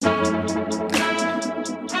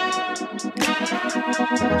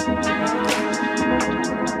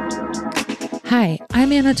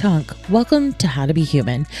I'm Anna Tonk. Welcome to How to Be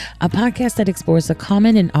Human, a podcast that explores the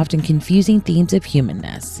common and often confusing themes of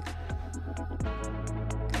humanness.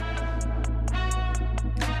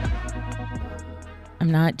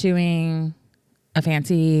 I'm not doing a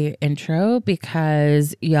fancy intro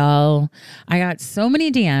because I got so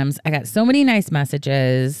many DMs. I got so many nice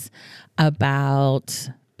messages about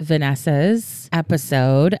Vanessa's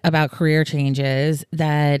episode about career changes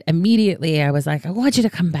that immediately I was like, I want you to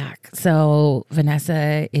come back. So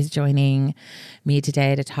Vanessa is joining me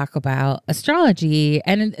today to talk about astrology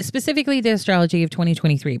and specifically the astrology of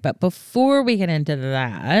 2023. But before we get into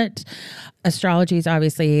that, astrology is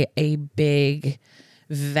obviously a big,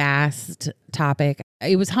 vast topic.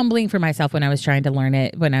 It was humbling for myself when I was trying to learn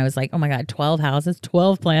it, when I was like, oh my God, 12 houses,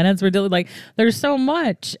 12 planets. We're doing like, there's so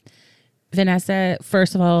much. Vanessa,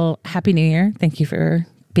 first of all, Happy New Year. Thank you for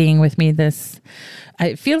being with me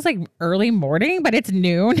it feels like early morning, but it's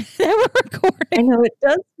noon that we're recording. I know it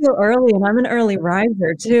does feel early, and I'm an early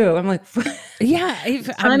riser too. I'm like, yeah,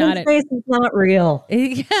 time and space is not real.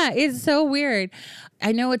 Yeah, it's so weird.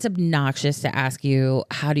 I know it's obnoxious to ask you,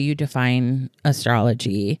 how do you define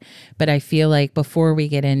astrology? But I feel like before we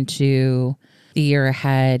get into the year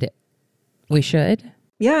ahead, we should.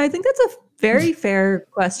 Yeah, I think that's a very fair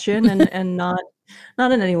question and not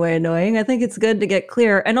in any way annoying. I think it's good to get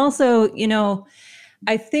clear. And also,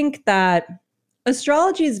 I think that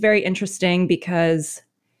astrology is very interesting because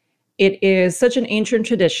it is such an ancient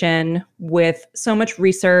tradition with so much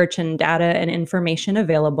research and data and information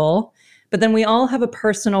available. But then we all have a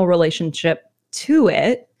personal relationship to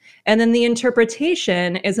it. And then the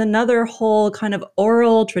interpretation is another whole kind of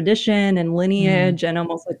oral tradition and lineage and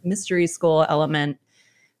almost like mystery school element.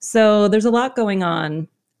 So there's a lot going on.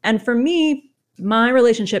 And for me, my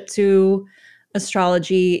relationship to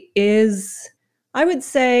astrology is, I would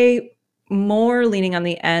say, more leaning on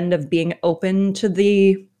the end of being open to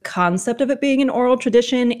the concept of it being an oral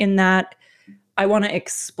tradition, in that I want to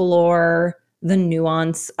explore the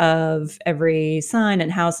nuance of every sign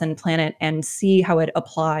and house and planet and see how it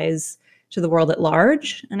applies to the world at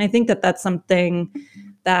large. And I think that that's something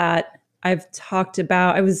that I've talked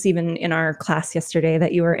about. I was even in our class yesterday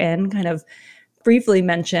that you were in, kind of briefly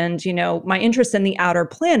mentioned, my interest in the outer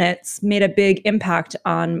planets made a big impact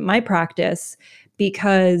on my practice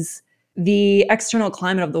because the external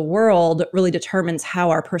climate of the world really determines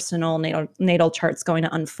how our personal natal chart's going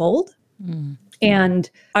to unfold. And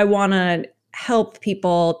I want to help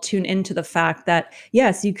people tune into the fact that,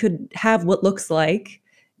 yes, you could have what looks like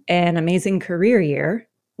an amazing career year,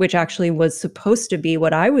 which actually was supposed to be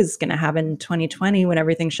what I was going to have in 2020 when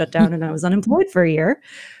everything shut down and I was unemployed for a year.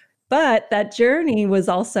 But that journey was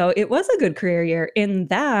it was a good career year in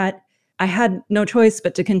that I had no choice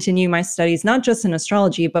but to continue my studies, not just in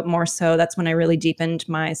astrology, but more so that's when I really deepened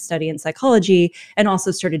my study in psychology and also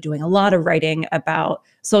started doing a lot of writing about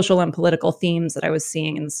social and political themes that I was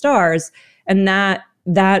seeing in the stars. And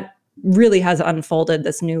that really has unfolded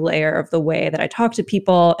this new layer of the way that I talk to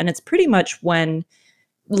people. And it's pretty much when,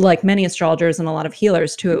 like many astrologers and a lot of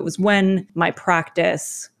healers too, it was when my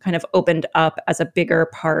practice kind of opened up as a bigger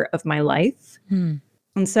part of my life. And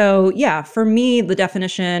so, yeah, for me,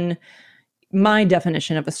 my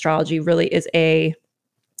definition of astrology really is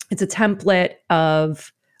it's a template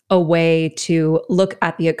of a way to look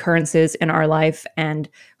at the occurrences in our life and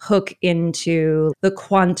hook into the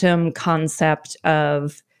quantum concept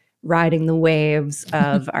of riding the waves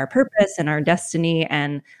of our purpose and our destiny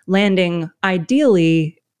and landing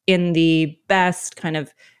ideally in the best kind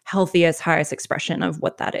of healthiest, highest expression of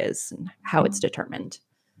what that is and how it's determined.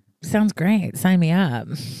 Sounds great. Sign me up.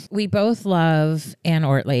 We both love Anne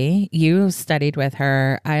Ortelee. You studied with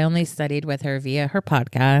her. I only studied with her via her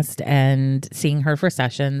podcast and seeing her for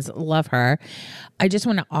sessions. Love her. I just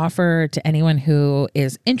want to offer to anyone who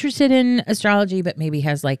is interested in astrology, but maybe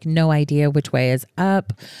has like no idea which way is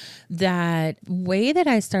up, that way that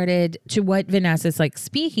I started to what Vanessa's like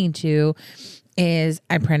speaking to is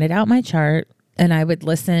I printed out my chart and I would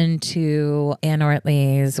listen to Anne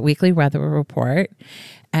Ortelee's weekly weather report.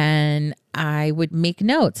 And I would make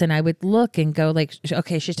notes and I would look and go like,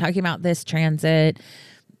 okay, she's talking about this transit.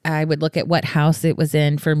 I would look at what house it was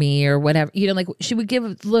in for me or whatever, like she would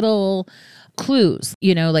give little clues,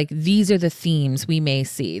 like these are the themes we may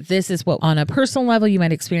see. This is what on a personal level you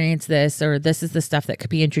might experience this, or this is the stuff that could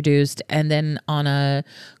be introduced. And then on a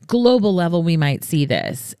global level, we might see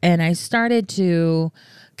this. And I started to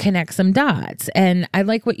connect some dots. And I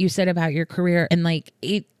like what you said about your career. And like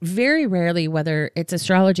it very rarely, whether it's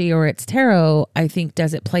astrology or it's tarot, I think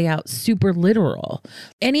does it play out super literal.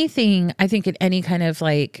 Anything, I think in any kind of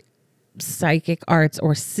like psychic arts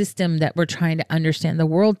or system that we're trying to understand the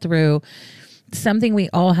world through, something we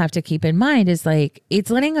all have to keep in mind is like, it's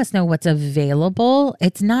letting us know what's available.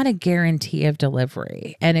 It's not a guarantee of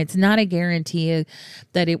delivery, and it's not a guarantee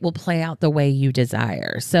that it will play out the way you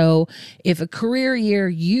desire. So if a career year,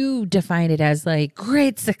 you define it as like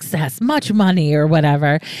great success, much money or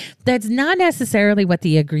whatever, that's not necessarily what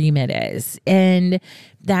the agreement is. And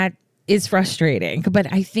that is frustrating.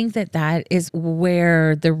 But I think that that is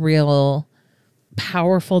where the real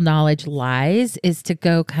powerful knowledge lies, is to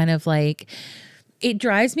go kind of like, it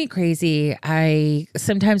drives me crazy. I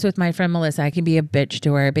sometimes with my friend Melissa, I can be a bitch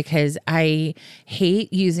to her because I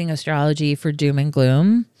hate using astrology for doom and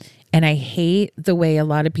gloom. And I hate the way a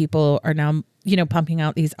lot of people are now, pumping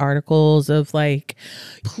out these articles of like,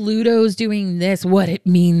 Pluto's doing this, what it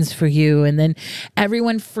means for you. And then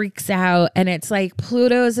everyone freaks out. And it's like,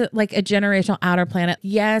 Pluto's like a generational outer planet.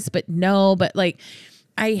 Yes, but no, but like,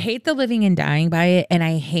 I hate the living and dying by it. And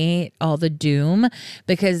I hate all the doom,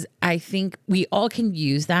 because I think we all can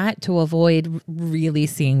use that to avoid really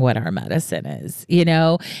seeing what our medicine is.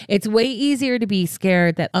 It's way easier to be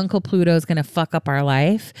scared that Uncle Pluto is going to fuck up our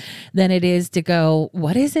life than it is to go,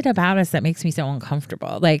 what is it about us that makes me so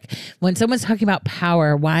uncomfortable? Like when someone's talking about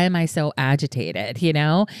power, why am I so agitated?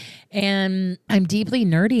 And I'm deeply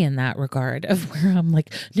nerdy in that regard, of where I'm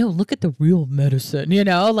like, no, look at the real medicine,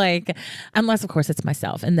 like, unless of course it's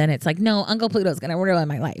myself. And then it's like, no, Uncle Pluto's going to ruin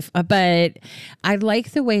my life. But I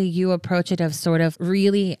like the way you approach it, of sort of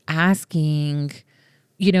really asking,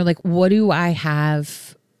 like, what do I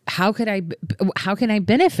have? How can I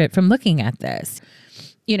benefit from looking at this?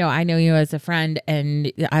 I know you as a friend, and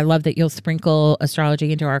I love that you'll sprinkle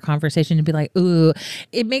astrology into our conversation and be like, ooh,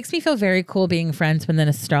 it makes me feel very cool being friends with an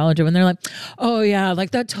astrologer when they're like, oh yeah,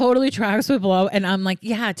 like that totally tracks with below. And I'm like,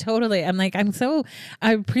 yeah, totally. I'm like,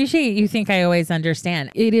 I appreciate you think I always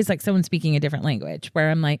understand. It is like someone speaking a different language, where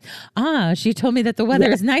I'm like, she told me that the weather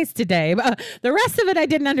is nice today. But the rest of it I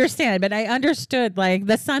didn't understand, but I understood like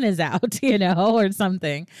the sun is out, or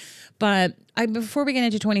something. But before we get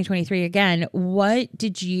into 2023 again, what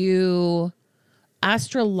did you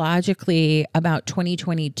astrologically about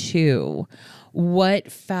 2022?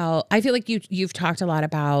 What felt? I feel like you've talked a lot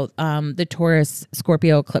about the Taurus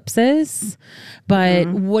Scorpio eclipses, but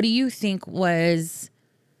what do you think was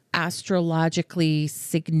astrologically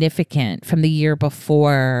significant from the year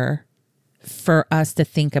before for us to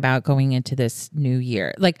think about going into this new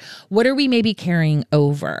year? Like, what are we maybe carrying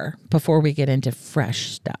over before we get into fresh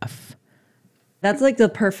stuff? That's like the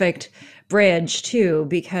perfect bridge too,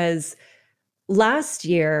 because last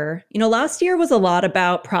year was a lot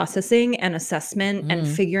about processing and assessment and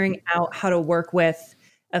figuring out how to work with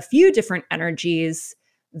a few different energies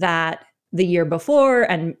that the year before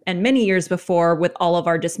and many years before, with all of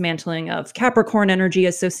our dismantling of Capricorn energy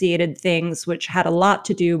associated things, which had a lot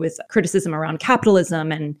to do with criticism around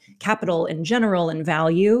capitalism and capital in general and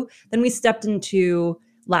value. Then we stepped into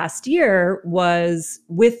last year, was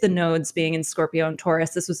with the nodes being in Scorpio and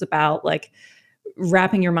Taurus. This was about like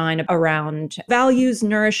wrapping your mind around values,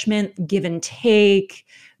 nourishment, give and take,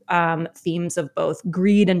 themes of both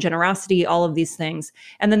greed and generosity, all of these things.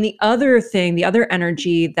 And then the other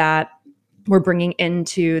energy that we're bringing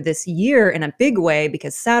into this year in a big way,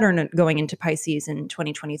 because Saturn going into Pisces in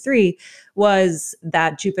 2023, was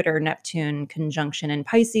that Jupiter-Neptune conjunction in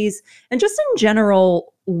Pisces. And just in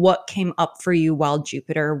general, what came up for you while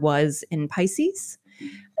Jupiter was in Pisces.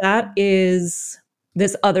 That is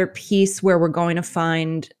this other piece where we're going to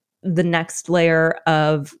find the next layer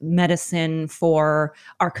of medicine for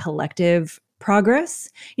our collective progress.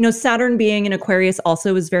 Saturn being in Aquarius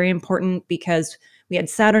also is very important, because we had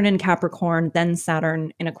Saturn in Capricorn, then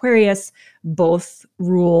Saturn in Aquarius. Both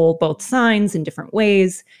rule both signs in different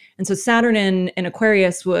ways. And so Saturn in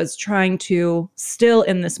Aquarius was trying to, still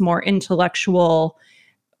in this more intellectual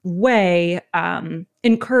way,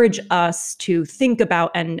 encourage us to think about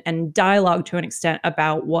and dialogue to an extent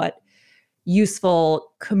about what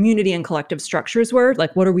useful community and collective structures were.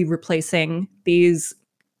 Like, what are we replacing these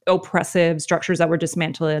oppressive structures that were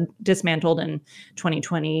dismantled in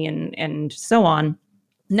 2020 and so on.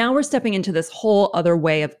 Now we're stepping into this whole other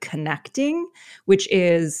way of connecting, which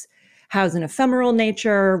has an ephemeral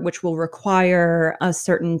nature, which will require a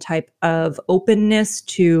certain type of openness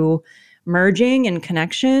to merging and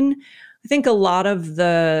connection. I think a lot of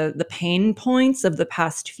the pain points of the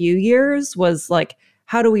past few years was like,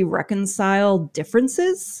 how do we reconcile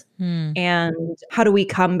differences? And how do we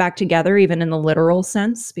come back together, even in the literal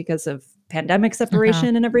sense, because of pandemic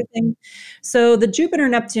separation and everything? So the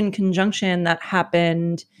Jupiter-Neptune conjunction that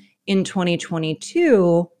happened in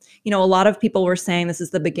 2022, a lot of people were saying this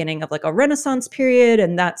is the beginning of like a Renaissance period,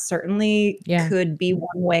 and that certainly could be one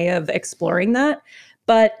way of exploring that.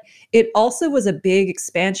 But it also was a big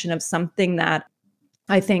expansion of something that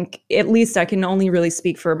I think, at least I can only really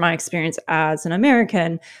speak for my experience as an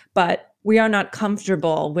American, but we are not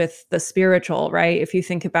comfortable with the spiritual, right? If you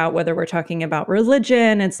think about whether we're talking about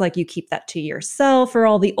religion, it's like you keep that to yourself, or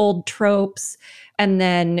all the old tropes. And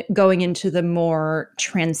then going into the more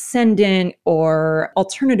transcendent or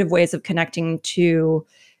alternative ways of connecting to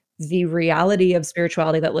the reality of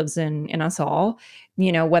spirituality that lives in us all,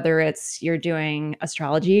 whether it's you're doing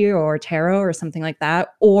astrology or tarot or something like that,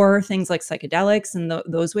 or things like psychedelics and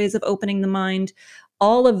those ways of opening the mind.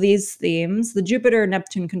 All of these themes, the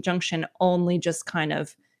Jupiter-Neptune conjunction only just kind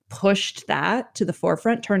of pushed that to the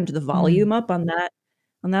forefront, turned the volume up on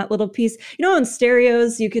that little piece. On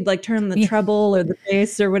stereos, you could like turn the treble or the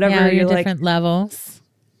bass or whatever. Yeah, your different levels.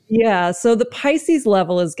 Yeah. So the Pisces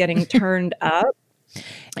level is getting turned up.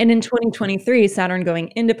 And in 2023, Saturn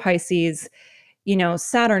going into Pisces,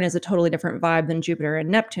 Saturn is a totally different vibe than Jupiter and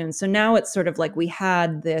Neptune. So now it's sort of like we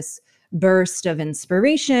had this burst of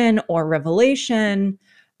inspiration or revelation,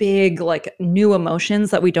 big like new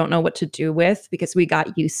emotions that we don't know what to do with because we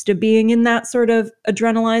got used to being in that sort of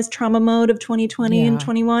adrenalized trauma mode of 2020 and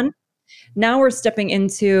 21. Now we're stepping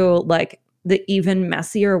into like the even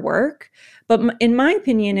messier work. But in my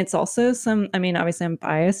opinion, it's also obviously I'm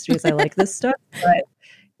biased because I like this stuff, but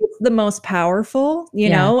it's the most powerful,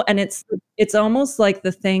 and it's almost like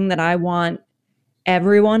the thing that I want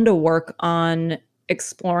everyone to work on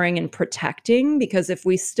exploring and protecting, because if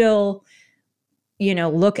we still,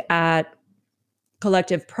 look at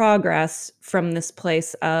collective progress from this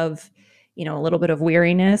place of, a little bit of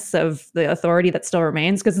weariness of the authority that still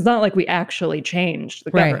remains, because it's not like we actually changed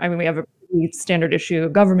the government. I mean, we have a pretty standard issue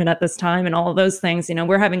government at this time and all of those things,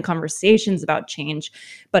 we're having conversations about change,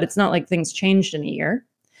 but it's not like things changed in a year.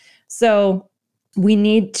 So we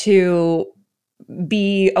need to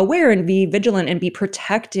be aware and be vigilant and be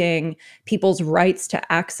protecting people's rights to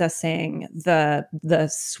accessing the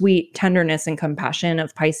sweet tenderness and compassion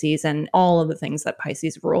of Pisces and all of the things that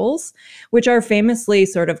Pisces rules, which are famously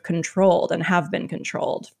sort of controlled and have been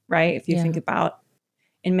controlled, right? If you think about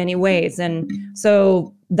in many ways. And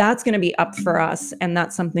so that's going to be up for us. And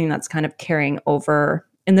that's something that's kind of carrying over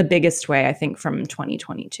in the biggest way, I think, from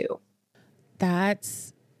 2022.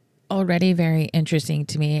 That's already very interesting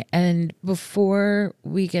to me. And before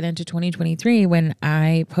we get into 2023, when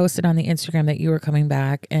I posted on the Instagram that you were coming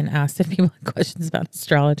back and asked if people had questions about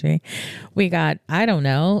astrology, we got,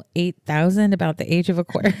 8,000 about the age of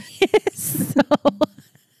Aquarius. So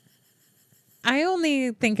I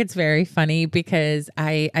only think it's very funny because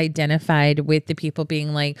I identified with the people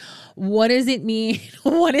being like, what does it mean?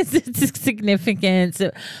 What is its significance?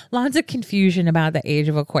 So, lots of confusion about the age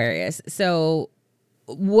of Aquarius. So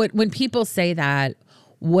when people say that,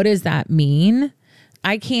 what does that mean?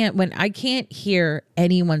 I can't hear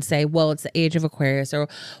anyone say, well, it's the age of Aquarius, or,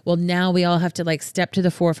 well, now we all have to like step to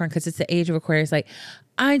the forefront because it's the age of Aquarius. Like,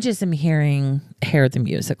 I just am hearing Hair the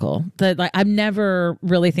musical. I'm never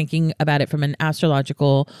really thinking about it from an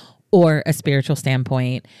astrological or a spiritual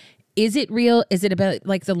standpoint. Is it real? Is it about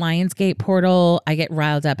like the Lionsgate portal? I get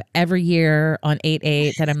riled up every year on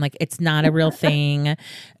 8/8 that I'm like, it's not a real thing.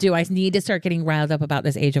 Do I need to start getting riled up about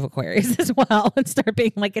this age of Aquarius as well and start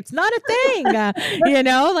being like, it's not a thing?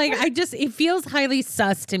 It feels highly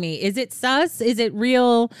sus to me. Is it sus? Is it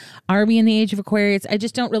real? Are we in the age of Aquarius? I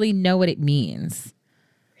just don't really know what it means.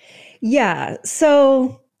 Yeah.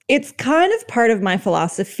 So it's kind of part of my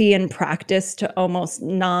philosophy and practice to almost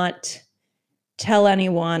not tell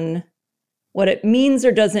anyone what it means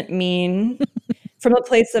or doesn't mean from a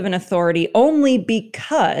place of an authority, only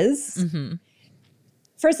because,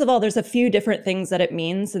 first of all, there's a few different things that it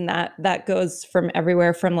means. And that goes from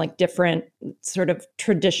everywhere from like different sort of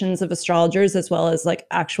traditions of astrologers, as well as like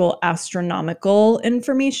actual astronomical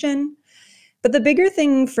information. But the bigger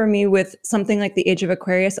thing for me with something like the Age of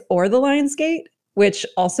Aquarius or the Lionsgate, which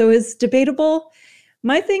also is debatable,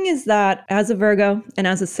 my thing is that as a Virgo and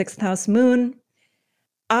as a 6th house moon,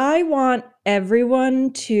 I want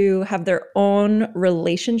everyone to have their own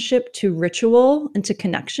relationship to ritual and to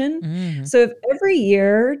connection. So if every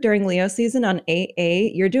year during Leo season on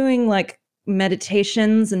 8/8, you're doing like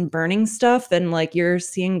meditations and burning stuff and like you're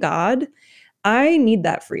seeing God, I need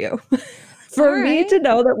that for you. For me to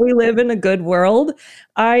know that we live in a good world,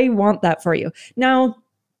 I want that for you. Now,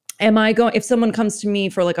 if someone comes to me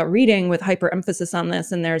for like a reading with hyper emphasis on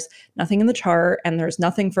this and there's nothing in the chart and there's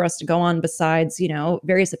nothing for us to go on besides,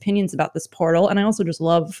 various opinions about this portal. And I also just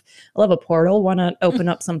love a portal, want to open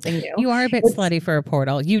up something new. You are a bit slutty for a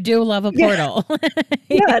portal. You do love a portal.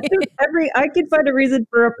 Yeah. I could find a reason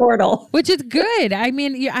for a portal. Which is good. I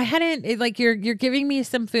mean, I hadn't, like, you're giving me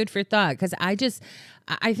some food for thought, because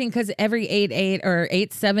I think because every 8-8 or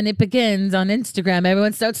 8-7 it begins on Instagram,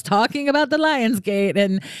 everyone starts talking about the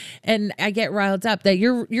Lionsgate, and I get riled up. That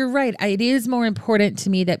you're right. It is more important to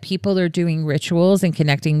me that people are doing rituals and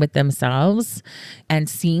connecting with themselves and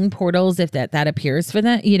seeing portals if that appears for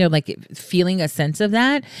them, like feeling a sense of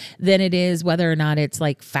that, than it is whether or not it's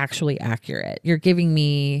like factually accurate. You're giving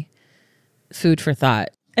me food for thought.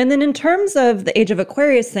 And then in terms of the Age of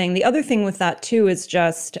Aquarius thing, the other thing with that too is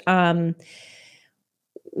just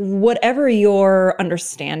whatever your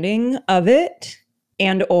understanding of it,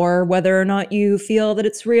 and or whether or not you feel that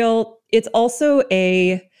it's real, it's also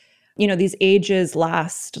these ages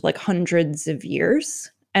last like hundreds of years.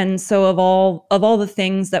 And so of all the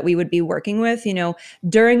things that we would be working with,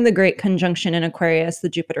 during the Great Conjunction in Aquarius, the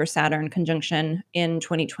Jupiter-Saturn conjunction in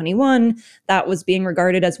 2021, that was being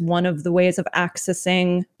regarded as one of the ways of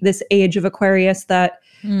accessing this age of Aquarius that,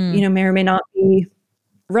 may or may not be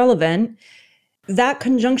relevant. That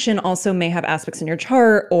conjunction also may have aspects in your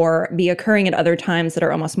chart or be occurring at other times that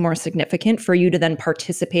are almost more significant for you to then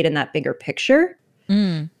participate in that bigger picture.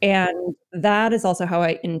 And that is also how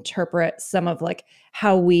I interpret some of like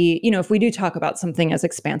how we, if we do talk about something as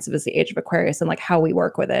expansive as the Age of Aquarius and like how we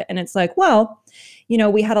work with it. And it's like, well,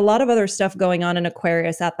 we had a lot of other stuff going on in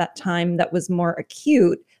Aquarius at that time that was more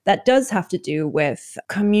acute. That does have to do with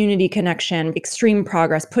community connection, extreme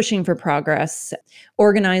progress, pushing for progress,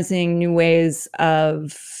 organizing new ways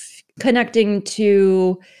of connecting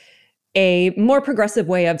to a more progressive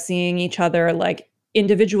way of seeing each other, like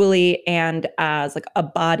individually and as like a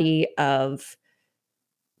body of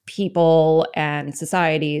people and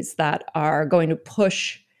societies that are going to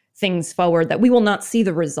push things forward that we will not see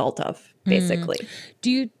the result of, basically. Do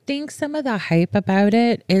you think some of the hype about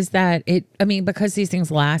it is that because these things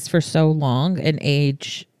last for so long, and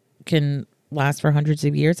age can last for hundreds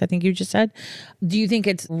of years, I think you just said, do you think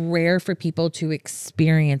it's rare for people to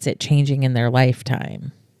experience it changing in their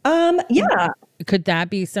lifetime? Yeah. Could that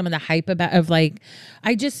be some of the hype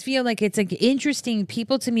I just feel like it's like interesting.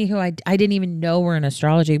 People to me who I didn't even know were in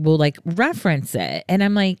astrology will like reference it. And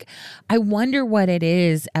I'm like, I wonder what it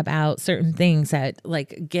is about certain things that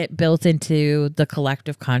like get built into the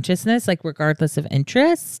collective consciousness, like regardless of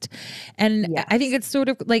interest. And yes. I think it's sort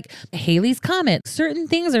of like Halley's Comet. Certain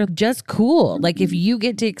things are just cool. Like if you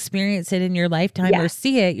get to experience it in your lifetime or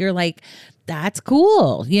see it, you're like, that's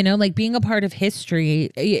cool. Like being a part of history,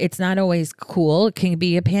 it's not always cool. It can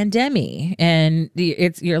be a pandemic, and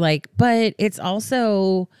you're like, but it's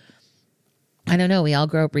also, I don't know. We all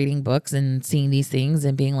grow up reading books and seeing these things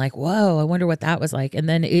and being like, whoa, I wonder what that was like. And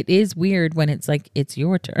then it is weird when it's like, it's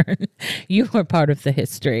your turn. You are part of the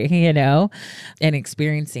history, and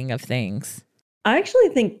experiencing of things. I actually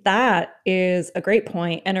think that is a great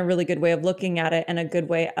point and a really good way of looking at it, and a good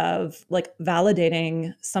way of like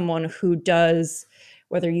validating someone who does,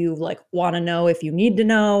 whether you like want to know if you need to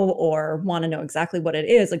know or want to know exactly what it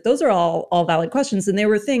is. Like those are all valid questions. And there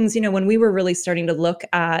were things, when we were really starting to look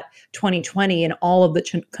at 2020 and all of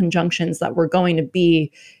the conjunctions that were going to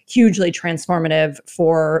be hugely transformative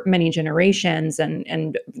for many generations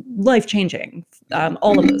and life-changing.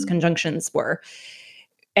 All of those conjunctions were.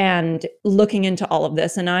 And looking into all of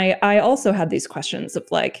this. And I also had these questions of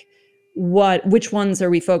like, which ones are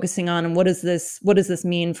we focusing on? And what does this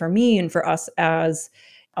mean for me and for us as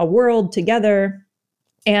a world together?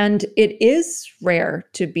 And it is rare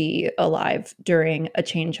to be alive during a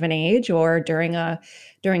change of an age or during a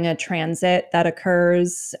transit that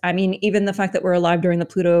occurs. I mean, even the fact that we're alive during the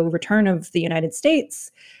Pluto return of the United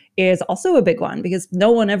States is also a big one, because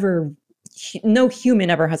no human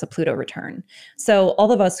ever has a Pluto return. So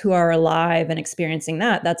all of us who are alive and experiencing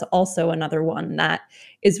that's also another one that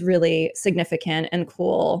is really significant and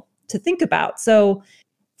cool to think about. So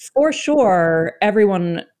for sure,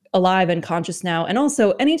 everyone alive and conscious now. And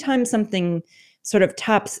also anytime something sort of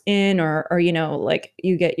taps in or like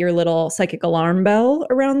you get your little psychic alarm bell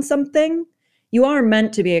around something, you are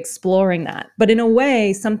meant to be exploring that. But in a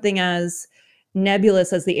way, something as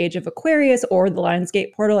nebulous as the Age of Aquarius or the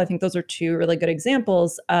Lionsgate portal, I think those are two really good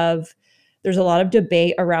examples of, there's a lot of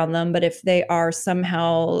debate around them, but if they are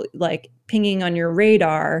somehow like pinging on your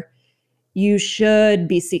radar, you should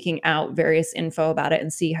be seeking out various info about it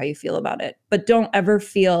and see how you feel about it. But don't ever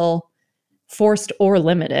feel forced or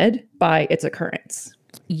limited by its occurrence.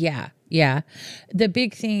 Yeah. The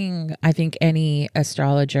big thing I think any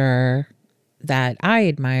astrologer that I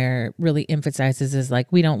admire really emphasizes is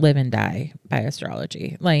like, we don't live and die by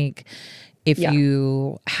astrology. Like if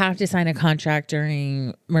you have to sign a contract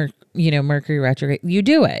during Mercury retrograde, you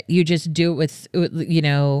do it. You just do it with,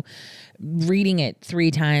 reading it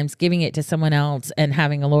 3 times, giving it to someone else, and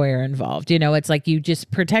having a lawyer involved. You know, it's like you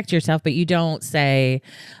just protect yourself, but you don't say,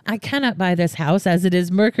 I cannot buy this house as it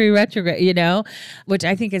is Mercury retrograde, you know, which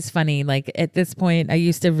I think is funny. Like at this point, I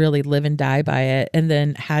used to really live and die by it, and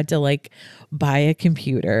then had to like buy a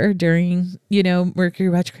computer during, you know, Mercury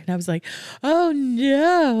retrograde. I was like, oh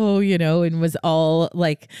no, you know, and was all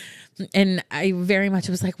like, and I very much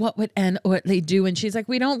was like, what would Anne Ortelee do? And she's like,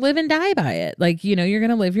 we don't live and die by it. Like, you know, you're going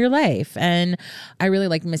to live your life. And I really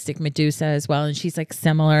like Mystic Medusa as well. And she's like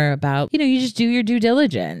similar about, you know, you just do your due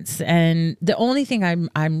diligence. And the only thing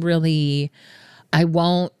I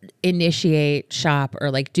won't initiate, shop,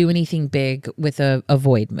 or like do anything big with a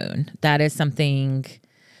void moon. That is something.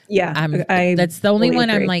 Yeah, that's the only one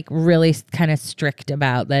agree. I'm like really kind of strict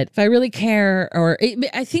about, that if I really care, or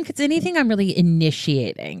I think it's anything I'm really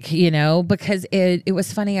initiating, you know, because it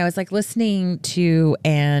was funny. I was like listening to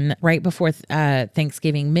Anne right before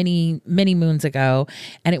Thanksgiving, many moons ago,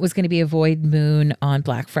 and it was going to be a void moon on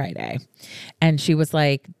Black Friday. And she was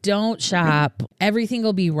like, don't shop. Everything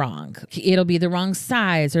will be wrong. It'll be the wrong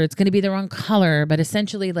size, or it's going to be the wrong color. But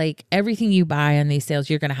essentially, like everything you buy on these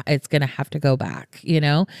sales, it's going to have to go back, you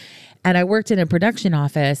know? And I worked in a production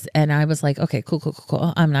office, and I was like, okay,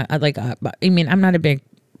 cool. I'm not I'm not a big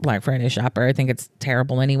Black Friday shopper. I think it's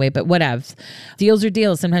terrible anyway, but whatevs. Deals are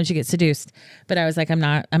deals. Sometimes you get seduced. But I was like, I'm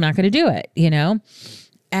not going to do it, you know?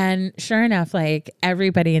 And sure enough, like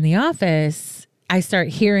everybody in the office, I start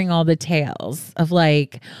hearing all the tales of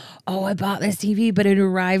like, oh, I bought this TV, but it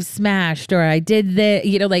arrived smashed, or I did this,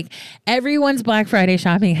 you know, like everyone's Black Friday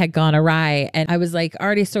shopping had gone awry. And I was like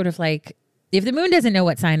already sort of like, if the moon doesn't know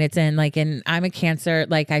what sign it's in, like, and I'm a Cancer,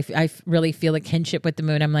 like I really feel a kinship with the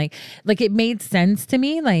moon. I'm like it made sense to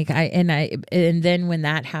me. Like and then when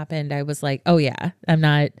that happened, I was like, oh yeah,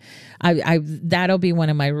 that'll be one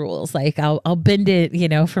of my rules. Like I'll bend it, you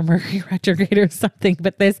know, for Mercury retrograde or something.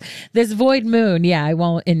 But this void moon, yeah, I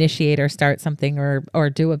won't initiate or start something or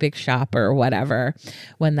do a big shop or whatever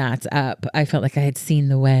when that's up. I felt like I had seen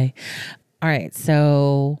the way. All right,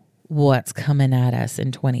 so what's coming at us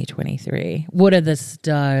in 2023? What have the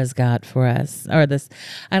stars got for us? Or this,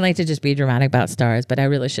 I like to just be dramatic about stars, but I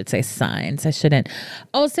really should say signs. I shouldn't.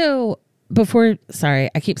 Also, sorry,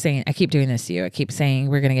 I keep doing this to you. I keep saying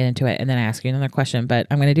we're going to get into it, and then I ask you another question, but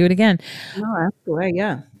I'm going to do it again. No, ask away,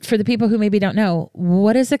 yeah. For the people who maybe don't know,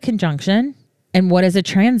 what is a conjunction and what is a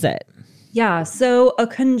transit? Yeah, so a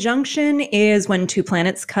conjunction is when 2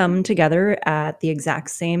 planets come together at the exact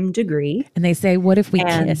same degree. And they say, what if we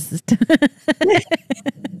kissed?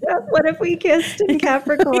 What if we kissed in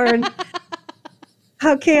Capricorn?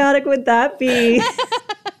 How chaotic would that be?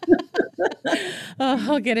 Oh,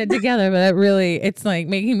 I'll get it together, but it's like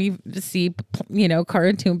making me see, you know,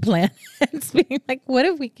 cartoon planets being like, what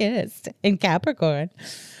if we kissed in Capricorn?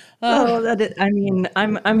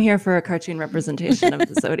 I'm here for a cartoon representation of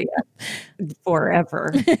the zodiac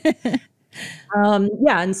forever.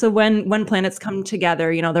 And so when planets come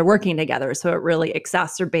together, you know, they're working together, so it really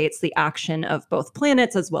exacerbates the action of both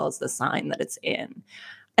planets as well as the sign that it's in.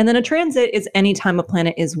 And then a transit is any time a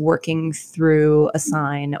planet is working through a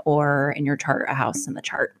sign, or in your chart, a house in the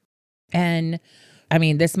chart. And I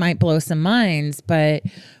mean, this might blow some minds, but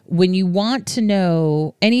when you want to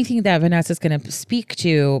know anything that Vanessa is going to speak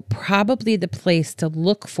to, probably the place to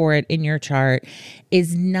look for it in your chart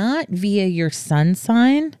is not via your sun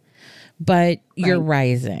sign, but your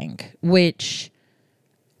rising, which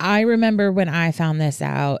I remember when I found this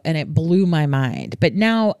out and it blew my mind. But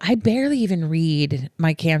now I barely even read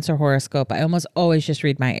my Cancer horoscope. I almost always just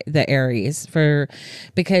read the Aries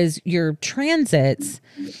because your transits,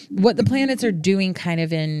 what the planets are doing kind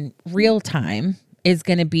of in real time, is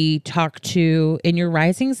going to be talked to in your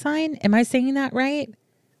rising sign. Am I saying that right?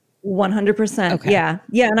 100%. Okay. Yeah.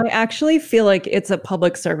 And I actually feel like it's a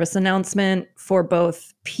public service announcement for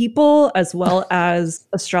both people as well as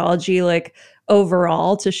astrology, like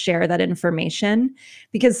overall, to share that information,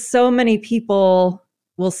 because so many people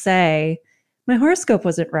will say, my horoscope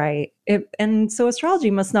wasn't right. And so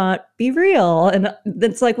astrology must not be real. And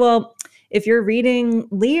it's like, well, if you're reading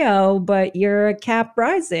Leo, but you're a Cap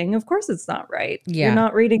rising, of course it's not right. Yeah. You're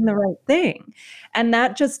not reading the right thing. And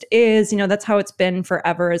that just is, you know, that's how it's been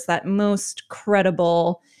forever, is that most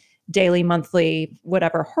credible daily, monthly,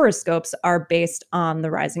 whatever horoscopes are based on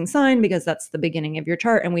the rising sign, because that's the beginning of your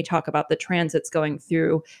chart. And we talk about the transits going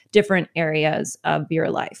through different areas of your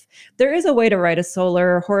life. There is a way to write a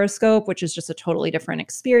solar horoscope, which is just a totally different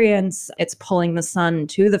experience. It's pulling the sun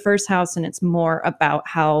to the first house, and it's more about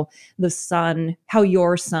how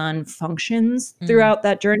your sun functions throughout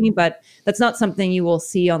that journey. But that's not something you will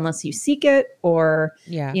see unless you seek it, or,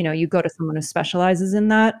 you know, you go to someone who specializes in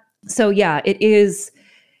that. So yeah, it is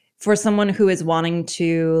for someone who is wanting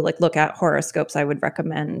to like look at horoscopes. I would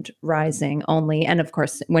recommend rising only, and of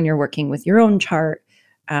course, when you're working with your own chart,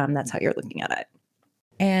 that's how you're looking at it.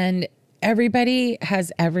 And everybody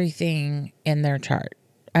has everything in their chart.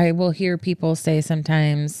 I will hear people say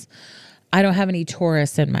sometimes, I don't have any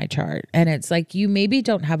Taurus in my chart. And it's like, you maybe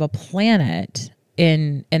don't have a planet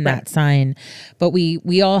in that sign, but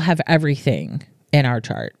we all have everything in our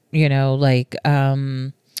chart, you know, like,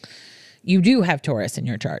 you do have Taurus in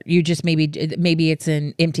your chart. You just maybe it's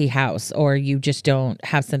an empty house, or you just don't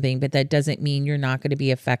have something, but that doesn't mean you're not going to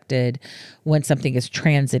be affected when something is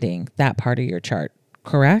transiting that part of your chart.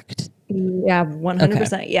 Correct? Yeah,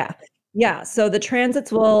 100%. Okay. Yeah. Yeah. So the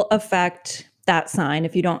transits will affect that sign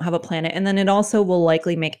if you don't have a planet. And then it also will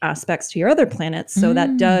likely make aspects to your other planets. So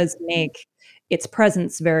that does make its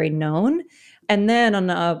presence very known. And then on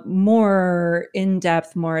a more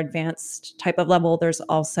in-depth, more advanced type of level, there's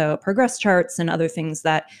also progress charts and other things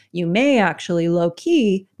that you may actually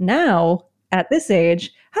low-key now at this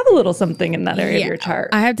age have a little something in that area of your chart.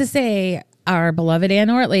 I have to say, our beloved Anne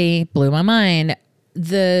Ortelee blew my mind.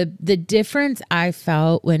 The difference I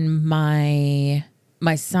felt when my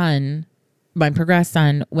son, my progressed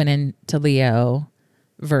son, went into Leo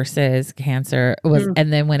versus Cancer was,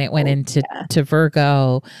 and then when it went into to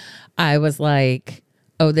Virgo, I was like,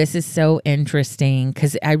 oh, this is so interesting,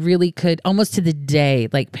 because I really could almost to the day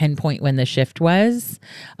like pinpoint when the shift was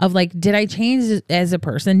of like, did I change as a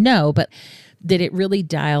person? No, but did it really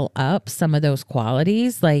dial up some of those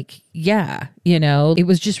qualities? Like, yeah, you know, it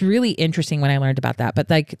was just really interesting when I learned about that. But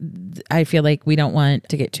like, I feel like we don't want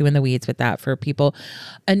to get too in the weeds with that for people.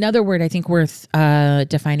 Another word I think worth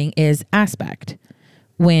defining is aspect.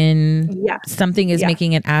 When something is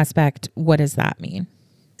making an aspect, what does that mean?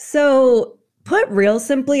 So put real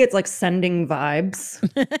simply, it's like sending vibes.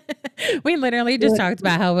 We literally just talked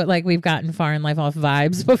about how like we've gotten far in life off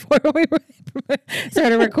vibes before we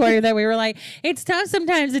started recording, that we were like, it's tough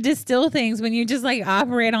sometimes to distill things when you just like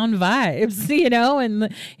operate on vibes, you know,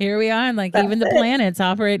 and here we are, and like even the planets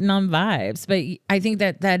operating on vibes. But I think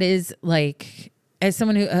that is like, as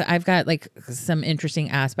someone who I've got like some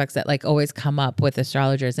interesting aspects that like always come up with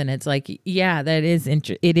astrologers, and it's like, yeah, that is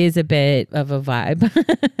it is a bit of a vibe.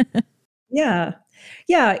 Yeah.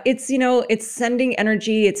 Yeah. It's, you know, it's sending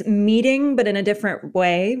energy, it's meeting, but in a different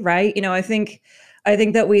way. Right. You know, I think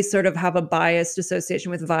that we sort of have a biased association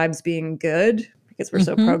with vibes being good because we're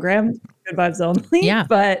so programmed, good vibes only. Yeah.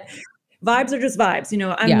 But vibes are just vibes, you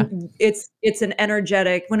know. It's an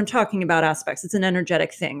energetic, when I'm talking about aspects, it's an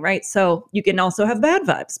energetic thing, right? So you can also have bad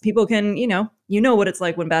vibes. People can, you know what it's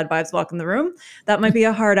like when bad vibes walk in the room. That might be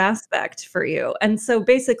a hard aspect for you. And so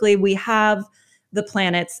basically we have the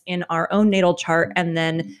planets in our own natal chart, and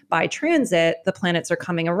then by transit, the planets are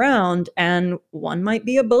coming around, and one might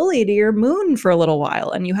be a bully to your moon for a little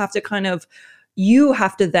while. And you have to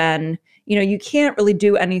then, you know, you can't really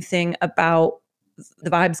do anything about the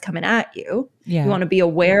vibes coming at you. You want to be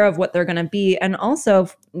aware of what they're going to be. And also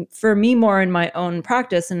for me, more in my own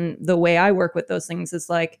practice and the way I work with those things is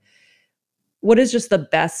like, what is just the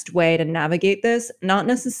best way to navigate this? Not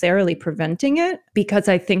necessarily preventing it, because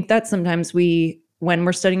I think that sometimes when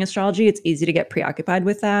we're studying astrology, it's easy to get preoccupied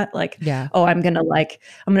with that. Like, oh, I'm going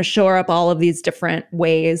to shore up all of these different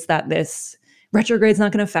ways that this retrograde's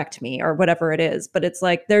not going to affect me or whatever it is. But it's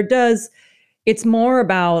like, it's more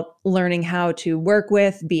about learning how to work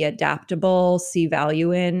with, be adaptable, see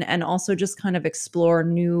value in, and also just kind of explore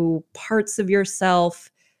new parts of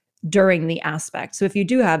yourself during the aspect. So if you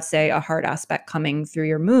do have, say, a hard aspect coming through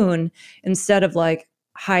your moon, instead of like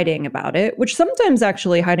hiding about it, which sometimes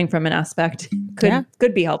actually hiding from an aspect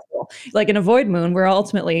could be helpful. Like in a void moon, we're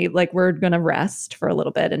ultimately like, we're going to rest for a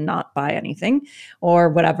little bit and not buy anything or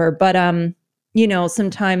whatever. But, you know,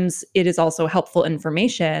 sometimes it is also helpful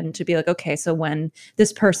information to be like, okay, so when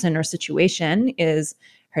this person or situation is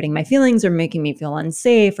hurting my feelings or making me feel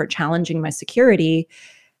unsafe or challenging my security,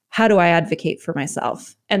 how do I advocate for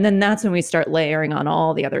myself? And then that's when we start layering on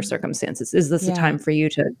all the other circumstances. Is this a time for you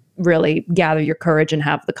to really gather your courage and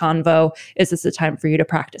have the convo? Is this a time for you to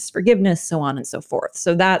practice forgiveness? So on and so forth.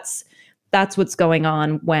 So that's what's going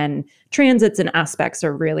on when transits and aspects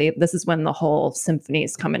are really, this is when the whole symphony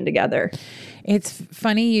is coming together. It's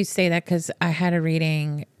funny you say that, because I had a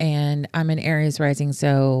reading and I'm an Aries rising.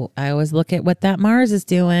 So I always look at what that Mars is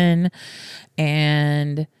doing,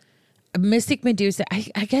 and Mystic Medusa,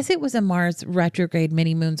 I guess it was a Mars retrograde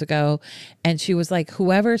many moons ago. And she was like,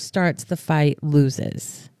 whoever starts the fight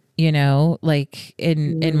loses. like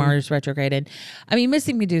in Mars retrograde. And I mean,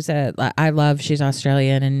 Missing Medusa, I love, she's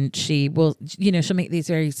Australian, and she will, she'll make these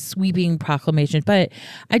very sweeping proclamations, but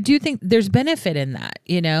I do think there's benefit in that,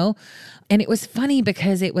 And it was funny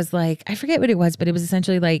because it was like, I forget what it was, but it was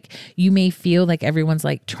essentially like, you may feel like everyone's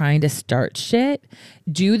like trying to start shit.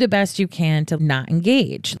 Do the best you can to not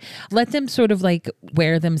engage. Let them sort of like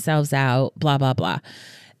wear themselves out, blah, blah, blah.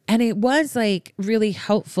 And it was like really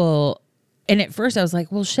helpful. And at first I was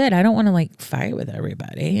like, well, shit, I don't want to like fight with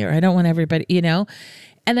everybody, or I don't want everybody,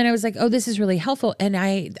 And then I was like, oh, this is really helpful. And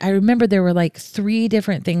I remember there were like 3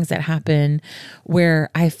 different things that happened where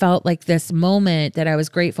I felt like this moment that I was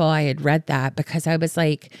grateful I had read that, because I was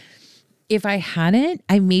like, if I hadn't,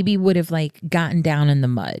 I maybe would have like gotten down in the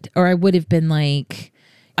mud, or I would have been like,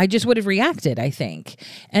 I just would have reacted, I think.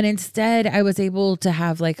 And instead I was able to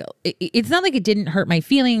have like, it's not like it didn't hurt my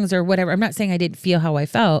feelings or whatever. I'm not saying I didn't feel how I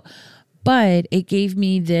felt, but it gave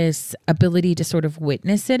me this ability to sort of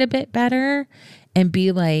witness it a bit better and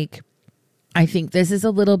be like, I think this is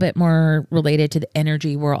a little bit more related to the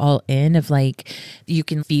energy we're all in, of like, you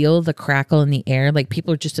can feel the crackle in the air. Like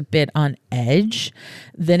people are just a bit on edge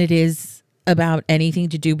than it is about anything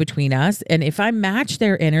to do between us. And if I match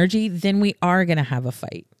their energy, then we are going to have a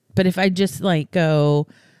fight. But if I just like go,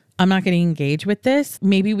 I'm not going to engage with this,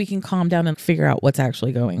 maybe we can calm down and figure out what's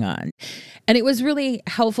actually going on. And it was really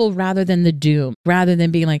helpful, rather than the doom, rather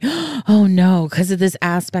than being like, oh no, because of this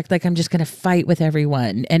aspect, like I'm just going to fight with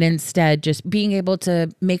everyone. And instead just being able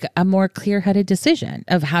to make a more clear-headed decision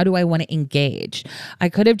of how do I want to engage. I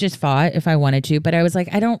could have just fought if I wanted to, but I was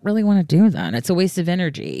like, I don't really want to do that. It's a waste of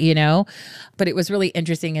energy, But it was really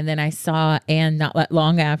interesting. And then I saw Anne not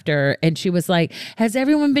long after, and she was like, has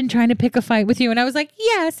everyone been trying to pick a fight with you? And I was like,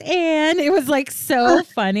 yes, Anne. It was like so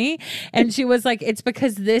funny. And she was like, it's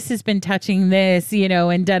because this has been touching this,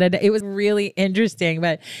 and da-da-da. It was really interesting,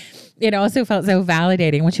 but it also felt so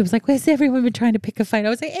validating when she was like, well, has everyone been trying to pick a fight? I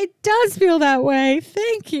was like, it does feel that way.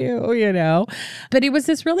 Thank you, But it was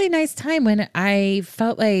this really nice time when I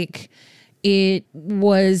felt like it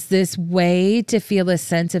was this way to feel a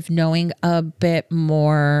sense of knowing a bit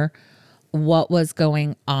more what was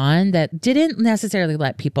going on, that didn't necessarily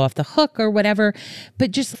let people off the hook or whatever, but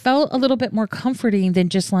just felt a little bit more comforting than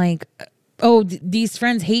just like, oh, these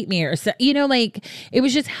friends hate me, or like it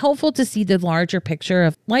was just helpful to see the larger picture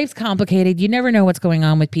of life's complicated. You never know what's going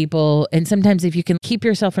on with people. And sometimes if you can keep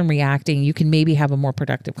yourself from reacting, you can maybe have a more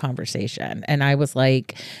productive conversation. And I was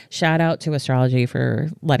like, shout out to astrology for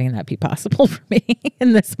letting that be possible for me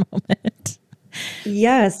in this moment.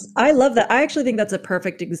 Yes, I love that. I actually think that's a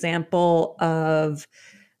perfect example of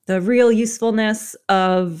the real usefulness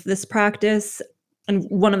of this practice. And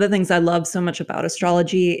one of the things I love so much about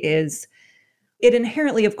astrology is it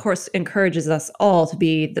inherently, of course, encourages us all to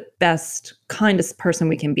be the best, kindest person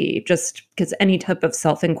we can be, just because any type of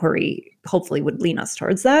self-inquiry hopefully would lean us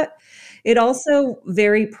towards that. It also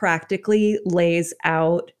very practically lays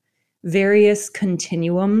out various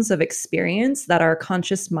continuums of experience that our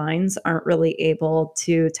conscious minds aren't really able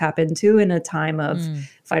to tap into in a time of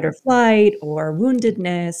fight or flight or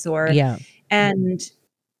woundedness and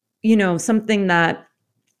something that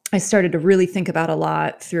I started to really think about a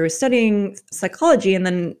lot through studying psychology, and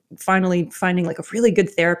then finally finding like a really good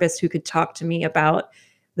therapist who could talk to me about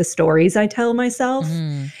the stories I tell myself.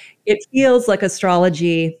 It feels like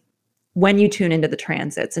astrology, when you tune into the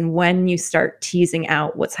transits and when you start teasing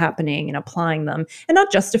out what's happening and applying them, and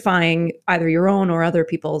not justifying either your own or other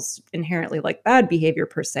people's inherently like bad behavior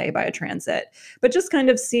per se by a transit, but just kind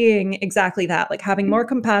of seeing exactly that, like having more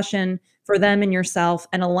compassion for them and yourself,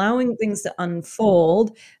 and allowing things to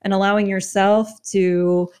unfold, and allowing yourself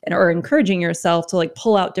to, or encouraging yourself to like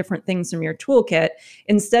pull out different things from your toolkit,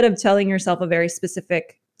 instead of telling yourself a very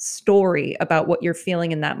specific story about what you're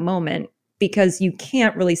feeling in that moment, because you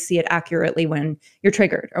can't really see it accurately when you're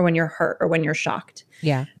triggered or when you're hurt or when you're shocked.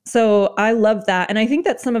 Yeah. So I love that. And I think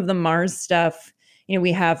that some of the Mars stuff,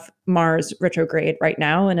 we have Mars retrograde right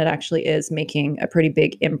now, and it actually is making a pretty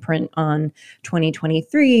big imprint on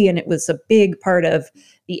 2023. And it was a big part of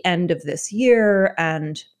the end of this year.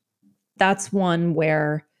 And that's one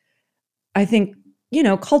where I think,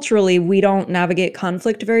 culturally, we don't navigate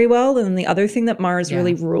conflict very well. And the other thing that Mars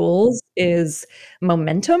really rules is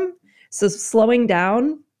momentum. So slowing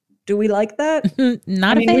down, do we like that?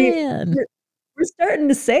 Not a fan. We're starting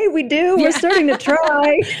to say we do. We're starting to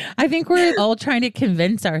try. I think we're all trying to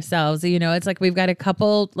convince ourselves, it's like we've got a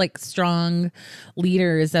couple like strong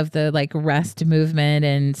leaders of the like rest movement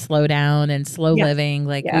and slow down and slow living.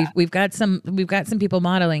 Like we've got some people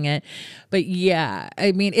modeling it. But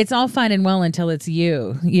I mean, it's all fine and well until it's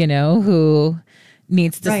you, who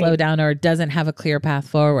needs to slow Right. down or doesn't have a clear path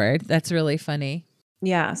forward. That's really funny.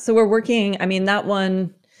 Yeah. So we're working, I mean, that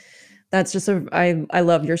one, that's just I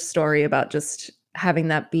love your story about just having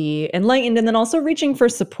that be enlightened and then also reaching for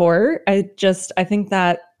support. I think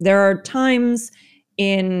that there are times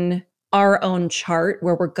in our own chart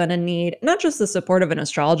where we're going to need not just the support of an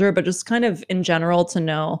astrologer, but just kind of in general to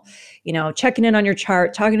know, checking in on your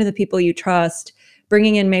chart, talking to the people you trust,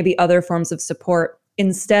 bringing in maybe other forms of support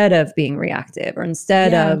instead of being reactive or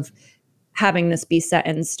instead Yeah. of having this be set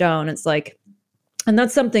in stone. It's like, and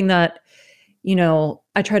that's something that,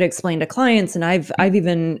 I try to explain to clients, and I've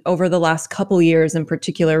even over the last couple years in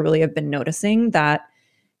particular really have been noticing that,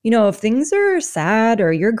 if things are sad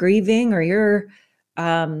or you're grieving or you're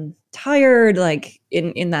tired, like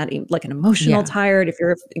in that like an emotional Yeah. tired, if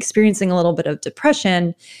you're experiencing a little bit of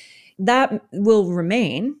depression, that will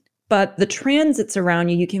remain. But the transits around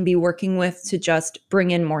you can be working with to just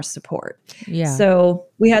bring in more support. Yeah. So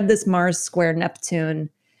we had this Mars square Neptune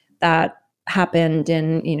that happened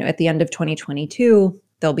in, at the end of 2022.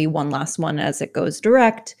 There'll be one last one as it goes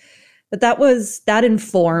direct. But that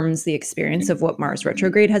informs the experience of what Mars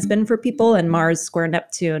retrograde has been for people. And Mars square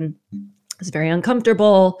Neptune is very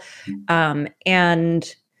uncomfortable.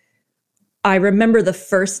 And I remember the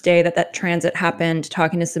first day that transit happened,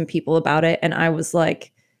 talking to some people about it. And I was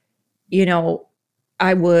like,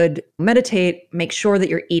 I would meditate, make sure that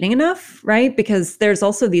you're eating enough, right? Because there's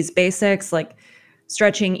also these basics like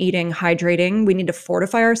stretching, eating, hydrating. We need to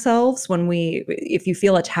fortify ourselves if you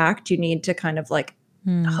feel attacked, you need to kind of like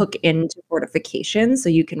hook into fortification so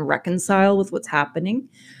you can reconcile with what's happening.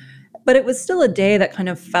 But it was still a day that kind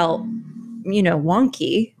of felt,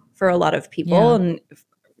 wonky for a lot of people. Yeah. And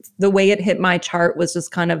the way it hit my chart was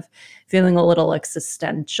just kind of feeling a little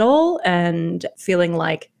existential and feeling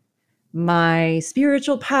like my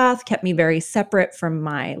spiritual path kept me very separate from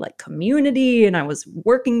my like community. And I was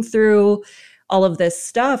working through all of this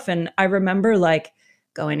stuff. And I remember like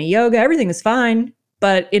going to yoga, everything was fine.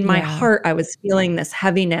 But in my heart, I was feeling this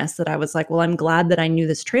heaviness that I was like, well, I'm glad that I knew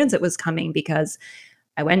this transit was coming because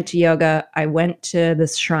I went to yoga. I went to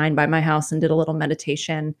this shrine by my house and did a little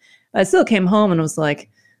meditation. I still came home and was like,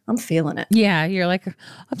 I'm feeling it. Yeah. You're like,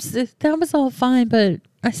 that was all fine, but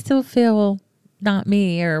I still feel not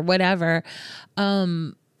me or whatever.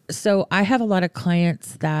 So I have a lot of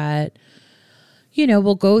clients that,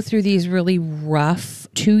 will go through these really rough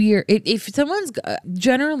 2-year. If someone's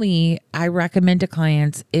generally, I recommend to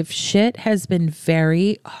clients, if shit has been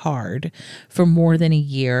very hard for more than a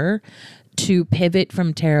year, to pivot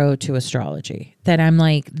from tarot to astrology. That I'm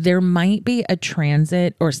like, there might be a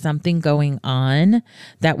transit or something going on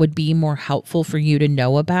that would be more helpful for you to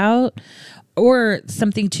know about. Or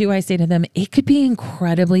something too, I say to them, it could be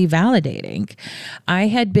incredibly validating. I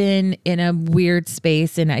had been in a weird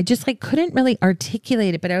space and I just like couldn't really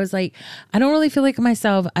articulate it, but I was like, I don't really feel like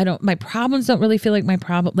myself. My problems don't really feel like my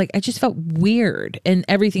problem. Like I just felt weird and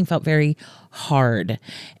everything felt very hard.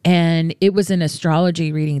 And it was an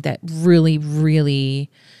astrology reading that really,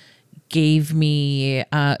 really gave me,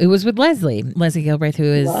 it was with Leslie Gilbreth, who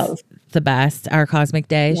is the best, our Cosmic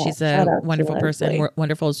Day. Yeah, she's a wonderful person,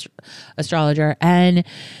 wonderful astrologer. And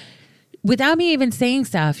without me even saying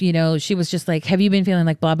stuff, she was just like, have you been feeling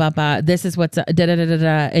like blah, blah, blah? This is what's da, da, da, da,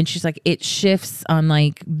 da. And she's like, it shifts on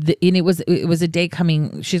like, and it was a day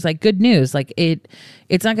coming. She's like, good news. Like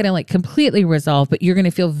it's not going to like completely resolve, but you're going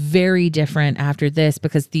to feel very different after this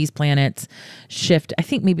because these planets shift, I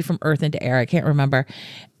think maybe from Earth into air. I can't remember.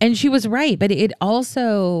 And she was right. But it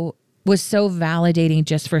also was so validating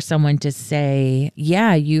just for someone to say,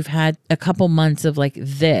 yeah, you've had a couple months of like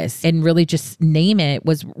this and really just name it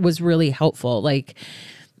was really helpful. Like,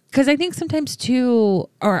 because I think sometimes too,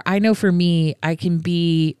 or I know for me, I can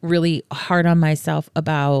be really hard on myself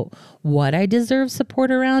about what I deserve support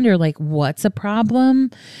around or like what's a problem.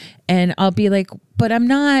 And I'll be like, but I'm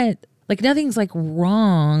not, like nothing's like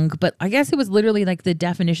wrong, but I guess it was literally like the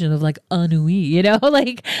definition of like ennui,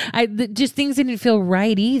 like just things didn't feel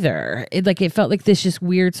right either. It felt like this just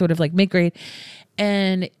weird sort of like mid-grade.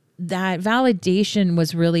 And that validation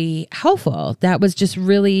was really helpful. That was just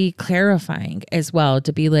really clarifying as well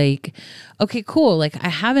to be like, okay, cool. Like I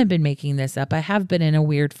haven't been making this up. I have been in a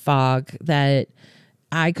weird fog that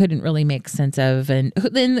I couldn't really make sense of, and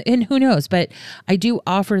who knows, but I do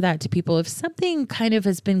offer that to people if something kind of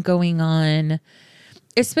has been going on,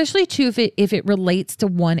 especially too if it relates to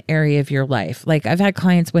one area of your life. Like I've had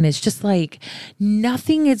clients when it's just like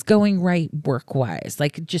nothing is going right work-wise,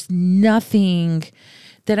 like just nothing,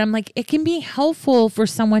 that I'm like, it can be helpful for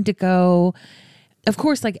someone to go, of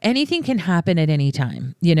course, like anything can happen at any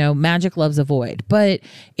time, magic loves a void, but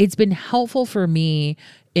it's been helpful for me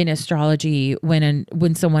in astrology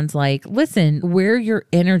when someone's like, listen, where your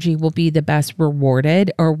energy will be the best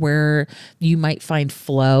rewarded or where you might find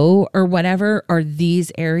flow or whatever are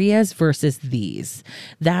these areas versus these.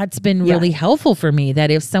 That's been really helpful for me, that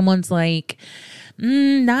if someone's like,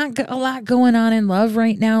 not a lot going on in love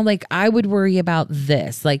right now, like I would worry about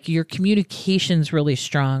this, like your communication's really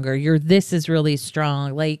strong or your this is really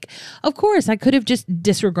strong. Like, of course I could have just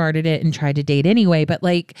disregarded it and tried to date anyway, but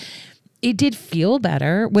like it did feel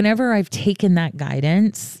better whenever I've taken that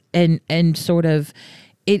guidance and sort of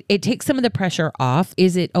it takes some of the pressure off.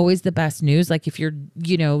 Is it always the best news? Like if you're,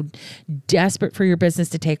 desperate for your business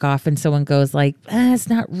to take off and someone goes like, it's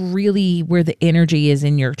not really where the energy is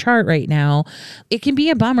in your chart right now. It can be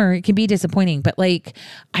a bummer. It can be disappointing. But like,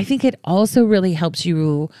 I think it also really helps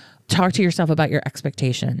you talk to yourself about your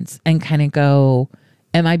expectations and kind of go,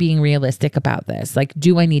 am I being realistic about this? Like,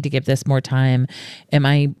 do I need to give this more time? Am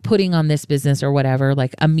I putting on this business or whatever,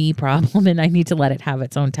 like a me problem, and I need to let it have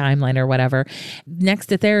its own timeline or whatever? Next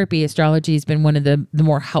to therapy, astrology has been one of the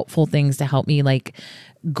more helpful things to help me like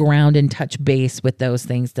ground and touch base with those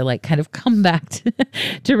things, to like kind of come back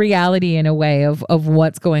to reality in a way of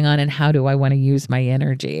what's going on and how do I want to use my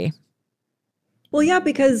energy. Well, yeah,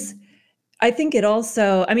 because I think it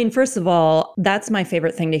also, first of all, that's my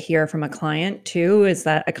favorite thing to hear from a client too, is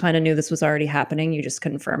that I kind of knew this was already happening. You just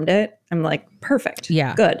confirmed it. I'm like, perfect.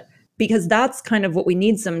 Yeah. Good. Because that's kind of what we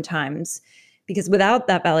need sometimes. Because without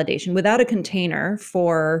that validation, without a container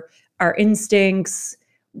for our instincts,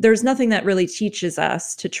 there's nothing that really teaches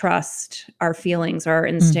us to trust our feelings or our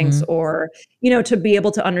instincts or, to be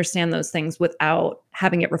able to understand those things without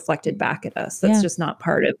having it reflected back at us. That's just not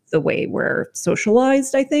part of the way we're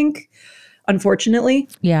socialized, I think. Unfortunately.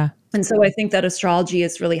 Yeah. And so I think that astrology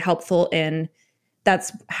is really helpful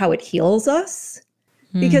that's how it heals us.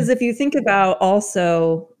 Because if you think about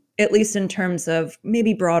also, at least in terms of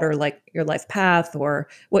maybe broader, like your life path or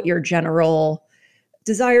what your general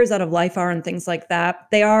desires out of life are and things like that,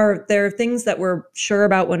 they're things that we're sure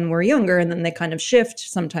about when we're younger, and then they kind of shift,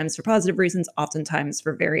 sometimes for positive reasons, oftentimes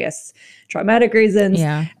for various traumatic reasons.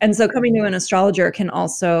 Yeah. And so coming to an astrologer can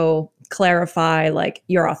also clarify like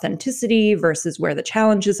your authenticity versus where the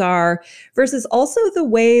challenges are, versus also the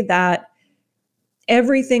way that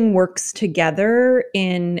everything works together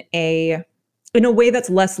in a way that's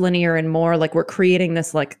less linear and more like we're creating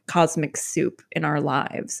this like cosmic soup in our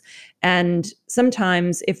lives. And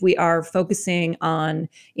sometimes if we are focusing on,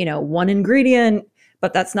 one ingredient,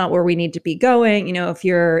 but that's not where we need to be going. If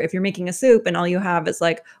you're making a soup and all you have is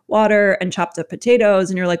like water and chopped up potatoes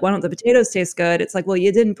and you're like, why don't the potatoes taste good? It's like, well,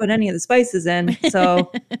 you didn't put any of the spices in.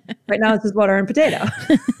 So right now it's just water and potato.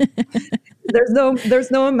 There's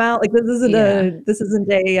no amount, like this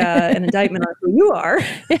isn't an indictment on who you are.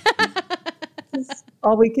 That's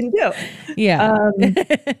all we can do. Yeah.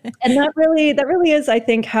 And that really is, I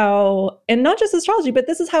think, how, and not just astrology, but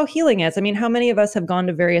this is how healing is. How many of us have gone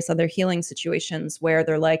to various other healing situations where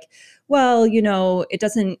they're like, well, it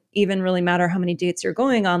doesn't even really matter how many dates you're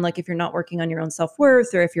going on. Like if you're not working on your own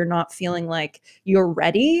self-worth or if you're not feeling like you're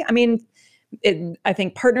ready. I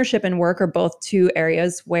think partnership and work are both two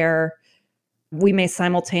areas where we may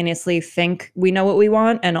simultaneously think we know what we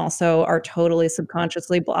want and also are totally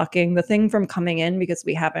subconsciously blocking the thing from coming in because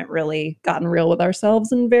we haven't really gotten real with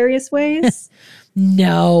ourselves in various ways.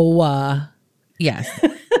 No. Yes.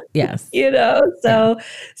 Yes. So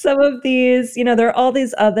some of these, there are all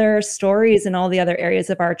these other stories in all the other areas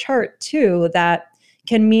of our chart too that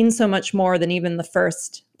can mean so much more than even the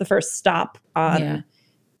first stop on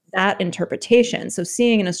that interpretation. So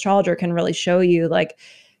seeing an astrologer can really show you like,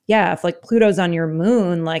 yeah, if like Pluto's on your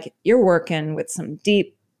moon, like you're working with some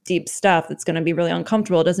deep, deep stuff that's going to be really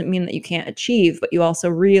uncomfortable. It doesn't mean that you can't achieve, but you also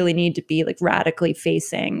really need to be like radically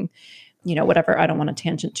facing, whatever. I don't want to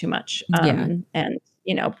tangent too much. And,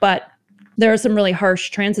 but there are some really harsh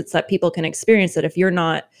transits that people can experience that if you're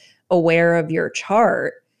not aware of your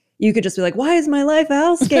chart, you could just be like, why is my life a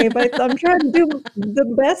hellscape? I'm trying to do the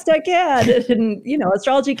best I can. And,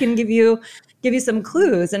 astrology can give you some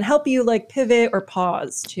clues and help you like pivot or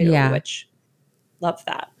pause too, which love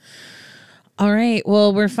that. All right.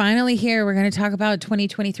 Well, we're finally here. We're going to talk about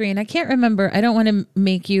 2023. And I can't remember. I don't want to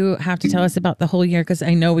make you have to tell us about the whole year because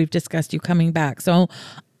I know we've discussed you coming back. So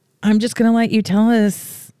I'm just going to let you tell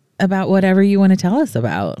us about whatever you want to tell us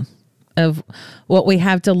about of what we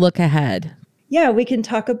have to look ahead. Yeah, we can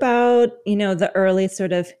talk about, the early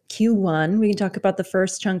sort of Q1. We can talk about the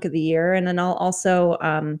first chunk of the year. And then I'll also,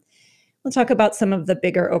 we'll talk about some of the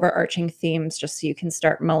bigger overarching themes just so you can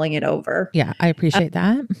start mulling it over. Yeah, I appreciate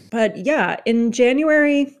that. But yeah, in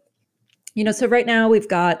January, so right now we've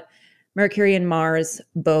got Mercury and Mars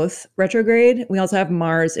both retrograde. We also have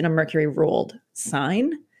Mars in a Mercury ruled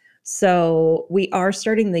sign. So we are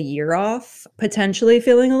starting the year off potentially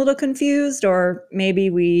feeling a little confused, or maybe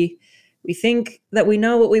we think that we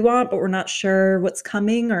know what we want, but we're not sure what's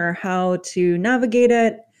coming or how to navigate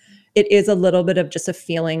it. It is a little bit of just a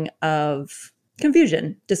feeling of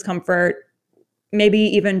confusion, discomfort, maybe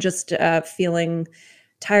even just feeling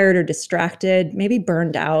tired or distracted, maybe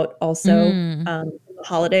burned out also.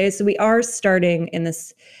 Holidays. So we are starting in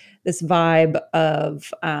this vibe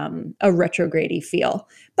of a retrograde-y feel.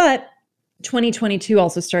 But 2022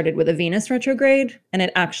 also started with a Venus retrograde, and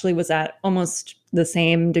it actually was at almost the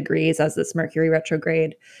same degrees as this Mercury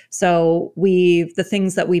retrograde. So the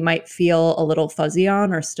things that we might feel a little fuzzy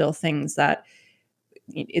on are still things that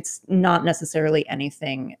it's not necessarily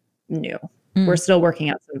anything new. We're still working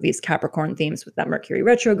out some of these Capricorn themes with that Mercury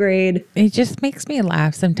retrograde. It just makes me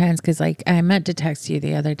laugh sometimes because, like, I meant to text you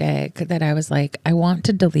the other day that I was like, I want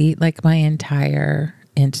to delete like my entire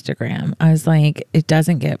Instagram. I was like, it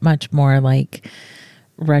doesn't get much more like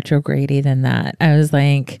retrograde-y than that. I was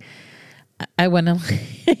like, I want to,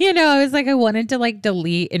 I was like, I wanted to like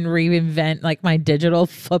delete and reinvent like my digital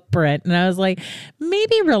footprint. And I was like,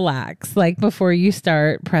 maybe relax, like before you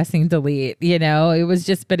start pressing delete, it was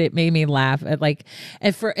just, but it made me laugh at like,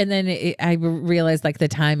 and then I realized like the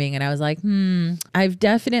timing, and I was like, I've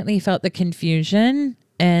definitely felt the confusion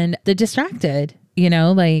and the distracted,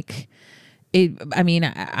 like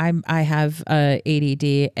I have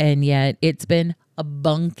ADD, and yet it's been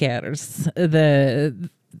bonkers.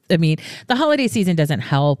 The holiday season doesn't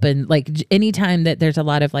help. And like anytime that there's a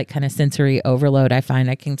lot of like kind of sensory overload, I find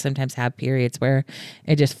I can sometimes have periods where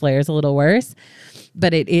it just flares a little worse.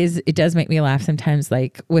 But it does make me laugh sometimes,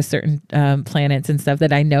 like with certain planets and stuff,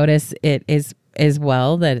 that I notice it is as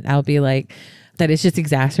well, that I'll be like, that it's just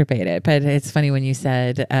exacerbated. But it's funny when you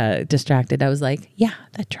said distracted, I was like, yeah,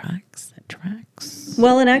 that tracks.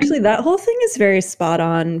 Well, and actually that whole thing is very spot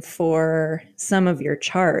on for some of your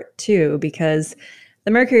chart too, because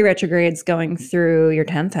the Mercury retrograde is going through your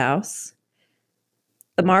 10th house.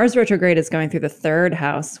 The Mars retrograde is going through the 3rd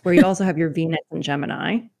house, where you also have your Venus in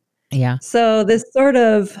Gemini. Yeah. So this sort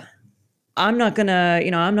of, I'm not gonna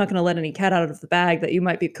let any cat out of the bag that you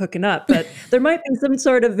might be cooking up, but there might be some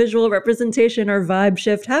sort of visual representation or vibe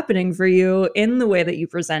shift happening for you in the way that you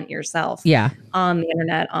present yourself. Yeah. On the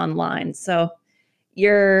internet, online. So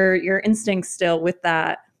your instincts still with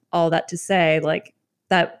that, all that to say, like,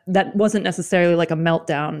 that wasn't necessarily like a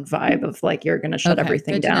meltdown vibe of like you're going to shut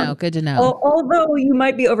everything down. Good to know. Although you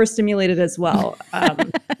might be overstimulated as well.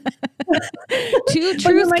 Two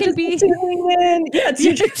truths can be. Yeah,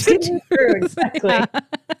 two truths can be true. Exactly.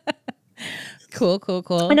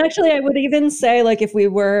 Cool. And actually, I would even say, like, if we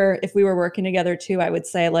were working together too, I would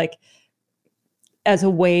say, like, as a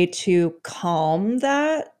way to calm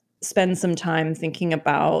that, spend some time thinking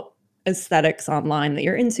about aesthetics online that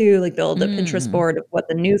you're into, like build a Pinterest board of what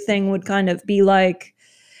the new thing would kind of be like.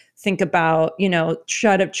 Think about,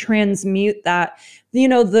 try to transmute that.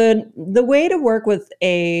 The way to work with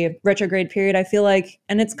a retrograde period, I feel like,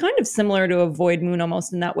 and it's kind of similar to a void moon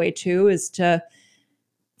almost in that way too, is to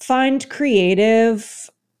find creative,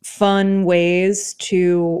 fun ways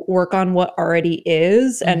to work on what already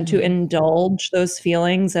is and to indulge those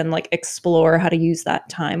feelings and like explore how to use that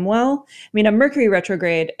time well. I mean, a Mercury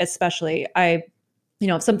retrograde, especially, if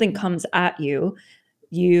something comes at you,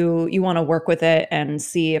 you want to work with it and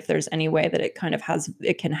see if there's any way that it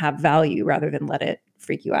can have value rather than let it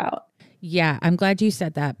freak you out. Yeah, I'm glad you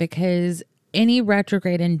said that, because any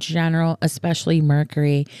retrograde in general, especially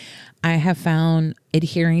Mercury, I have found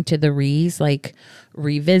adhering to the like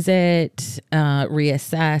revisit,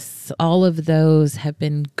 reassess, all of those have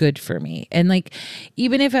been good for me. And like,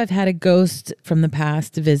 even if I've had a ghost from the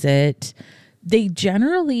past visit, they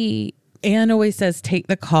generally, Anne always says, take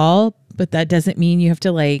the call, but that doesn't mean you have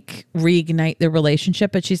to like reignite the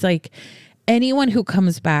relationship. But she's like, anyone who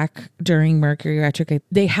comes back during Mercury retrograde,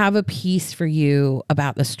 they have a piece for you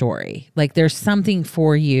about the story. Like there's something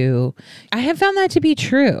for you. I have found that to be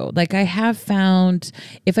true. Like I have found,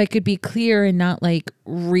 if I could be clear and not like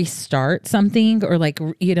restart something or like,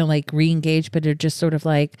 like re-engage, but they're just sort of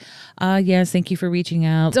like, yes, thank you for reaching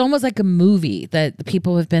out. It's almost like a movie that the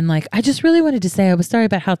people have been like, I just really wanted to say I was sorry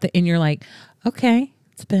about how, and you're like, okay.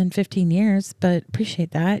 It's been 15 years, but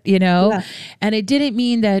appreciate that, Yeah. And it didn't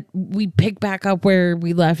mean that we pick back up where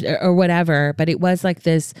we left or whatever, but it was like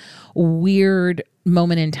this weird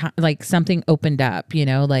moment in time, like something opened up,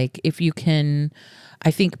 like if you can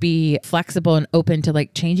I think be flexible and open to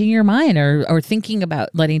like changing your mind or thinking about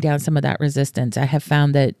letting down some of that resistance. I have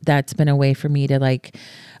found that that's been a way for me to like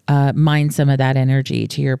mind some of that energy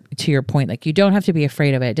to your point. Like you don't have to be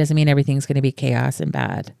afraid of it. It doesn't mean everything's going to be chaos and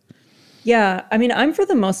bad. Yeah. I mean, I'm for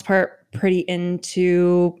the most part pretty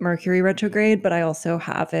into Mercury retrograde, but I also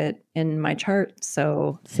have it in my chart.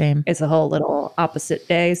 So Same. it's a whole little opposite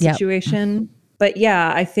day Yep. situation. But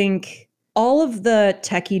yeah, I think all of the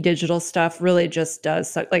techie digital stuff really just does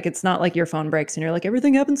suck. Like, it's not like your phone breaks and you're like,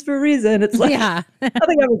 everything happens for a reason. It's like, Yeah.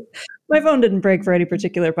 nothing happens. My phone didn't break for any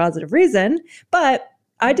particular positive reason. But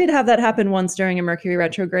I did have that happen once during a Mercury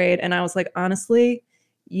retrograde. And I was like, honestly,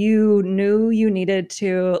 you knew you needed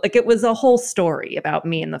to, like, it was a whole story about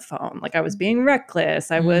me and the phone. Like, I was being reckless.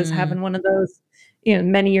 I was having one of those,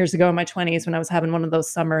 many years ago in my 20s when I was having one of those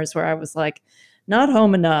summers where I was like, not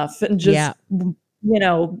home enough and just,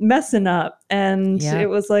 messing up. And it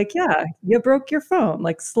was like, yeah, you broke your phone.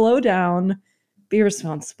 Like, slow down, be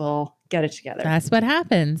responsible, get it together. That's what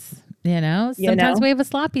happens. Sometimes we have a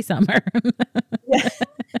sloppy summer. Yeah.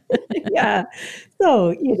 Yeah.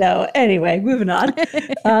 So, anyway, moving on.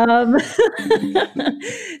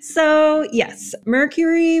 So, yes,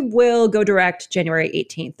 Mercury will go direct January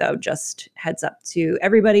 18th, though, just heads up to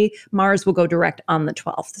everybody. Mars will go direct on the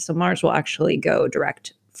 12th. So Mars will actually go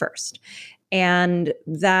direct first. And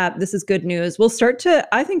this is good news. We'll start to,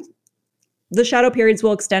 I think the shadow periods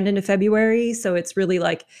will extend into February. So it's really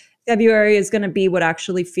like February is going to be what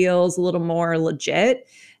actually feels a little more legit.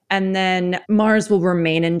 And then Mars will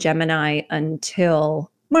remain in Gemini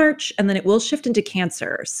until March, and then it will shift into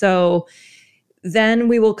Cancer. So then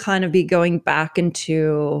we will kind of be going back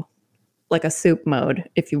into like a soup mode,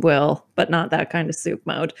 if you will, but not that kind of soup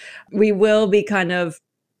mode. We will be kind of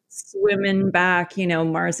swimming back,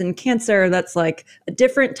 Mars in Cancer. That's like a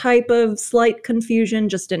different type of slight confusion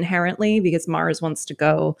just inherently because Mars wants to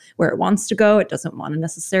go where it wants to go. It doesn't want to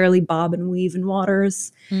necessarily bob and weave in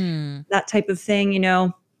waters, that type of thing,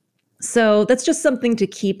 So that's just something to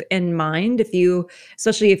keep in mind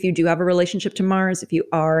especially if you do have a relationship to Mars, if you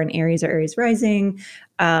are an Aries or Aries rising,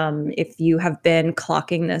 if you have been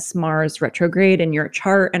clocking this Mars retrograde in your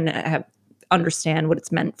chart and understand what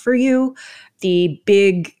it's meant for you.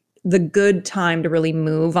 The good time to really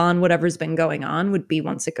move on whatever's been going on would be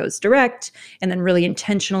once it goes direct, and then really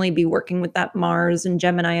intentionally be working with that Mars and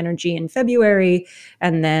Gemini energy in February,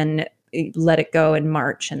 and then let it go in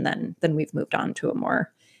March. And then we've moved on to a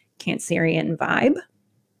more Cancerian vibe.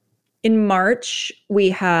 In March, we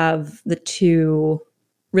have the two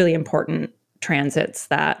really important transits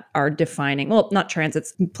that are defining, well, not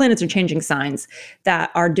transits, planets are changing signs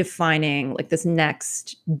that are defining like this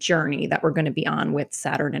next journey that we're going to be on with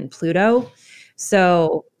Saturn and Pluto.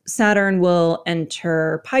 So Saturn will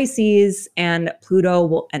enter Pisces and Pluto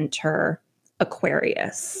will enter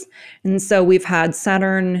Aquarius. And so we've had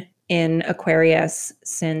Saturn in Aquarius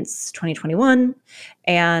since 2021,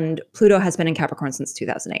 and Pluto has been in Capricorn since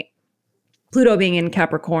 2008. Pluto being in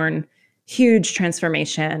Capricorn, huge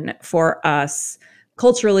transformation for us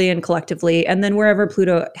culturally and collectively. And then wherever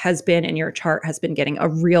Pluto has been in your chart has been getting a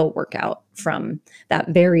real workout from that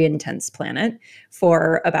very intense planet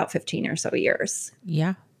for about 15 or so years.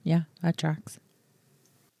 Yeah, that tracks.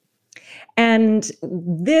 And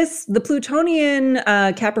the Plutonian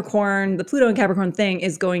Capricorn, the Pluto and Capricorn thing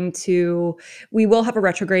we will have a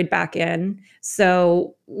retrograde back in.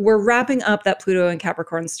 So we're wrapping up that Pluto and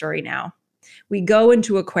Capricorn story now. We go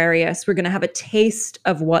into Aquarius. We're going to have a taste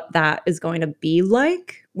of what that is going to be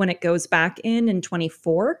like when it goes back in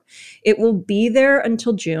 24. It will be there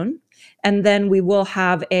until June. And then we will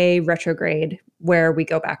have a retrograde where we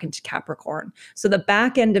go back into Capricorn. So the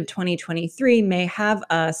back end of 2023 may have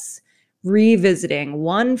us revisiting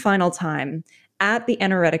one final time at the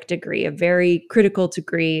anaretic degree, a very critical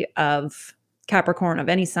degree of Capricorn of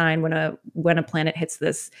any sign when a planet hits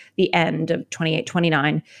the end of 28,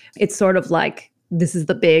 29. It's sort of like this is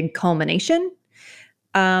the big culmination.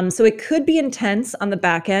 So it could be intense on the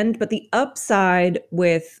back end, but the upside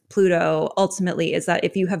with Pluto ultimately is that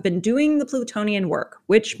if you have been doing the Plutonian work,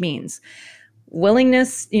 which means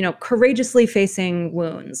willingness, courageously facing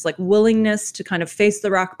wounds, like willingness to kind of face the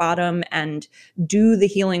rock bottom and do the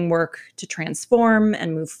healing work to transform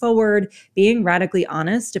and move forward, being radically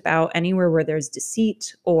honest about anywhere where there's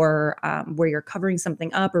deceit or where you're covering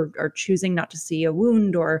something up or choosing not to see a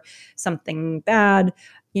wound or something bad.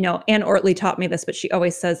 Anne Ortley taught me this, but she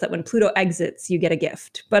always says that when Pluto exits, you get a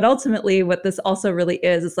gift. But ultimately, what this also really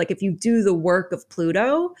is like if you do the work of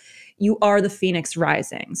Pluto, you are the phoenix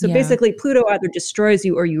rising. So basically, Pluto either destroys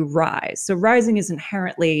you or you rise. So rising is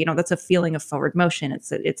inherently, that's a feeling of forward motion.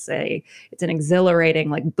 It's an exhilarating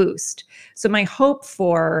like boost. So my hope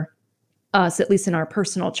for us, at least in our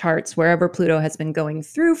personal charts, wherever Pluto has been going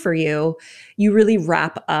through for you, you really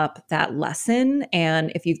wrap up that lesson.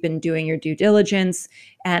 And if you've been doing your due diligence,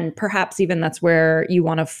 and perhaps even that's where you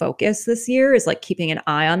want to focus this year, is like keeping an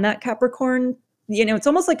eye on that Capricorn. It's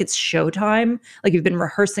almost like it's showtime. Like you've been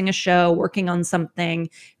rehearsing a show, working on something. And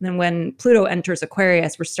then when Pluto enters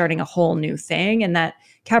Aquarius, we're starting a whole new thing. And that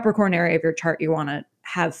Capricorn area of your chart, you want to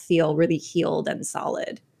have feel really healed and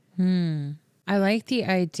solid. I like the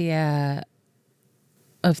idea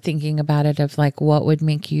of thinking about it of like what would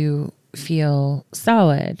make you feel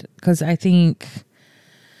solid, because I think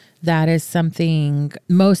that is something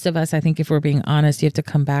most of us, I think if we're being honest, you have to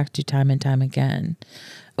come back to time and time again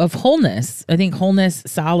of wholeness. I think wholeness,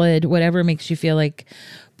 solid, whatever makes you feel like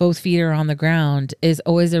both feet are on the ground is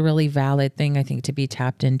always a really valid thing, I think, to be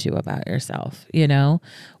tapped into about yourself.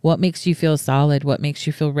 What makes you feel solid? What makes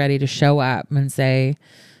you feel ready to show up and say,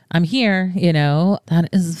 I'm here, that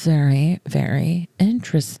is very, very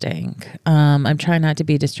interesting. I'm trying not to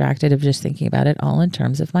be distracted of just thinking about it all in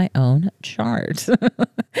terms of my own chart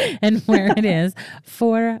and where it is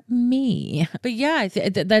for me. But yeah,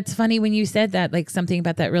 that's funny when you said that, like something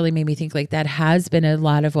about that really made me think like that has been a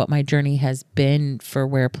lot of what my journey has been for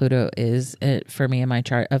where Pluto is for me in my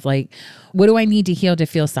chart of like, what do I need to heal to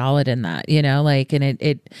feel solid in that, like, and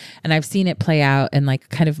and I've seen it play out in like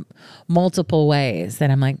kind of multiple ways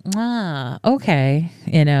that I'm like, okay.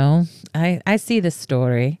 I see the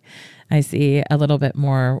story. I see a little bit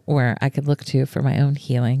more where I could look to for my own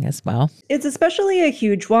healing as well. It's especially a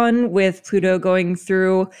huge one with Pluto going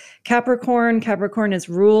through Capricorn. Capricorn is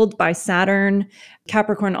ruled by Saturn.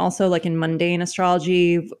 Capricorn also, like in mundane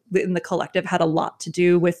astrology, in the collective, had a lot to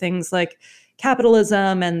do with things like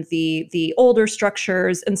capitalism and the older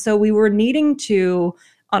structures. And so we were needing to,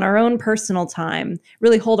 on our own personal time,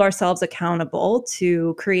 really hold ourselves accountable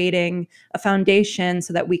to creating a foundation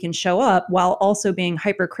so that we can show up while also being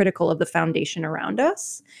hypercritical of the foundation around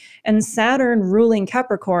us. And Saturn ruling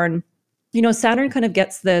Capricorn, Saturn kind of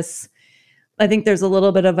gets this, I think there's a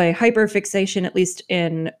little bit of a hyperfixation, at least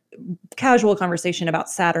in casual conversation, about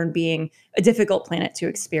Saturn being a difficult planet to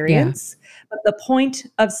experience. Yeah. But the point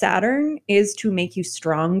of Saturn is to make you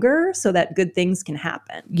stronger so that good things can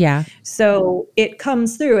happen. Yeah. So it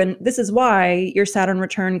comes through. And this is why your Saturn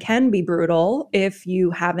return can be brutal if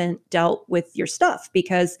you haven't dealt with your stuff.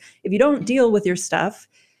 Because if you don't deal with your stuff,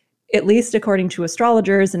 at least according to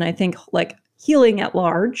astrologers, and I think like healing at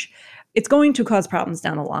large, it's going to cause problems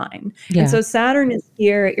down the line. Yeah. And so Saturn is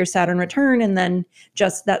here at your Saturn return. And then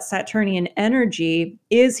just that Saturnian energy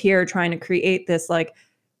is here trying to create this like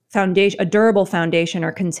foundation, a durable foundation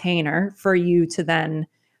or container for you to then,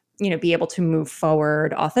 be able to move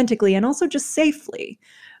forward authentically and also just safely.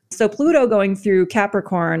 So Pluto going through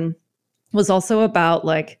Capricorn was also about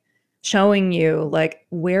like showing you like,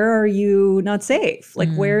 where are you not safe?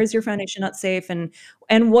 Like, where is your foundation not safe?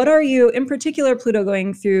 And what are you, in particular, Pluto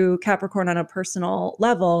going through Capricorn on a personal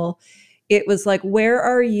level, it was like, where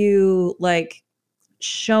are you like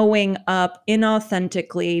showing up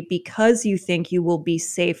inauthentically because you think you will be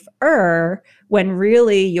safer when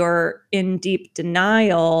really you're in deep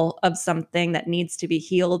denial of something that needs to be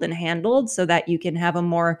healed and handled so that you can have a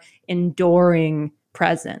more enduring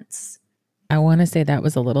presence. I want to say that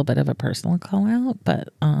was a little bit of a personal call out, but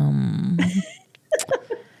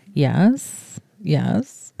yes.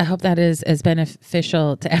 I hope that is as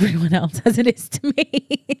beneficial to everyone else as it is to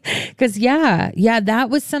me. Because yeah, that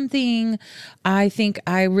was something I think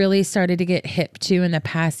I really started to get hip to in the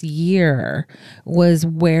past year was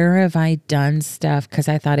where have I done stuff because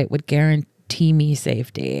I thought it would guarantee me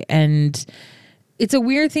safety. And it's a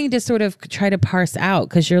weird thing to sort of try to parse out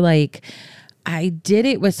because you're like, I did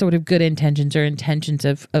it with sort of good intentions or intentions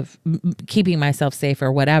of keeping myself safe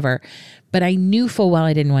or whatever, but I knew full well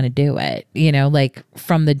I didn't want to do it, like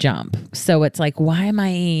from the jump. So it's like, why am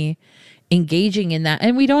I engaging in that?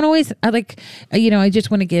 And we don't always I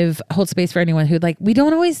just want to hold space for anyone who we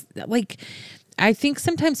don't always I think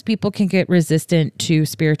sometimes people can get resistant to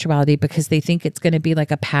spirituality because they think it's going to be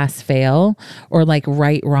like a pass fail or like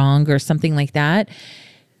right, wrong or something like that.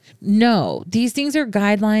 No, these things are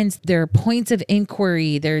guidelines. They're points of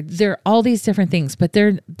inquiry. They're all these different things, but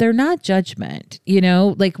they're not judgment.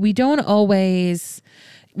 We don't always.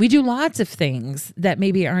 We do lots of things that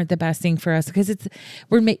maybe aren't the best thing for us because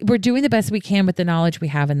we're doing the best we can with the knowledge we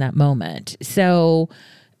have in that moment. So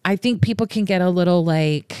I think people can get a little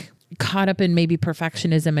like caught up in maybe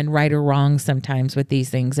perfectionism and right or wrong sometimes with these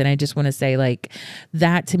things. And I just want to say, like,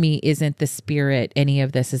 that to me isn't the spirit any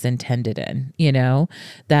of this is intended in, you know,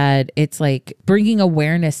 that it's like bringing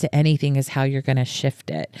awareness to anything is how you're going to shift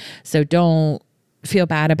it. So don't feel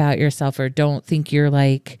bad about yourself, or don't think you're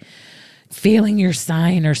like failing your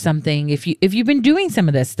sign or something if you've been doing some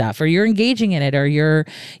of this stuff, or you're engaging in it, or you're,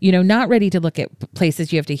 you know, not ready to look at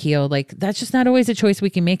places you have to heal. Like, that's just not always a choice we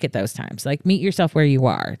can make at those times. Like, meet yourself where you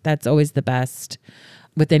are. That's always the best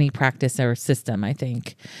with any practice or system, I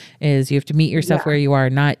think, is you have to meet yourself where you are,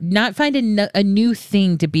 not find a new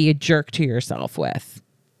thing to be a jerk to yourself with.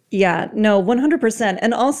 Yeah, no, 100%.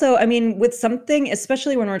 And also, I mean, with something,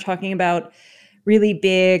 especially when we're talking about really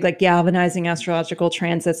big, like galvanizing astrological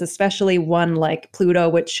transits, especially one like Pluto,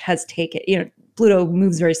 which has taken, you know, Pluto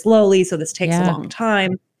moves very slowly. So this takes a long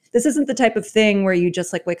time. This isn't the type of thing where you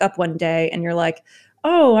just like wake up one day and you're like,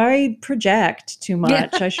 oh, I project too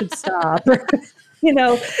much. I should stop. You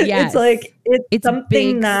know, it's like, it's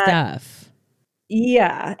something big that stuff.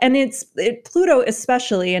 Yeah. And Pluto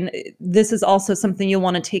especially, and this is also something you'll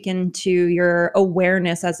want to take into your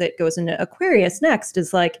awareness as it goes into Aquarius next,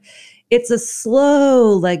 is like, it's a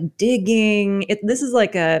slow, like digging. This is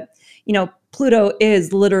like Pluto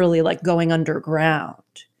is literally like going underground.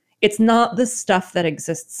 It's not the stuff that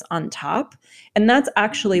exists on top. And that's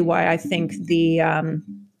actually why I think the,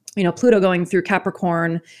 Pluto going through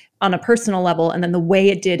Capricorn on a personal level, and then the way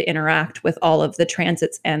it did interact with all of the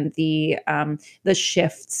transits and the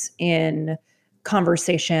shifts in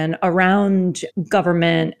conversation around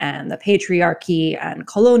government and the patriarchy and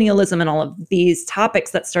colonialism and all of these topics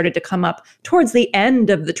that started to come up towards the end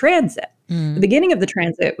of the transit. The beginning of the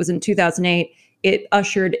transit was in 2008. It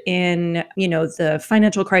ushered in, the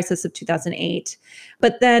financial crisis of 2008.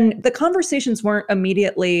 But then the conversations weren't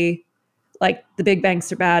immediately like the big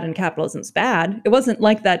banks are bad and capitalism's bad. It wasn't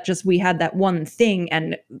like that. Just we had that one thing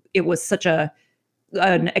and it was such an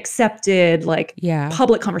accepted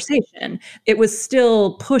public conversation. It was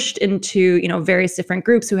still pushed into, various different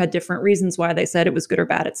groups who had different reasons why they said it was good or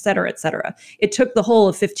bad, et cetera, et cetera. It took the whole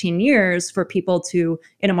of 15 years for people to,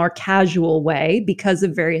 in a more casual way, because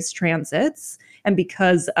of various transits and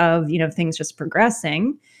because of, things just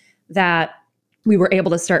progressing, that we were able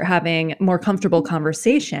to start having more comfortable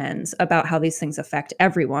conversations about how these things affect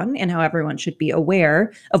everyone and how everyone should be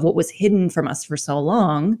aware of what was hidden from us for so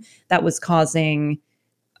long that was causing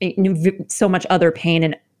so much other pain.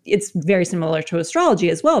 And it's very similar to astrology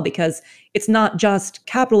as well, because it's not just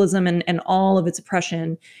capitalism and all of its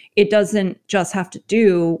oppression. It doesn't just have to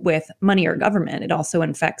do with money or government. It also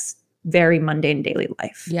infects very mundane daily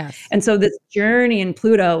life. Yes. And so this journey in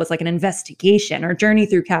Pluto was like an investigation, or journey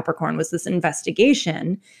through Capricorn was this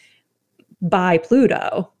investigation by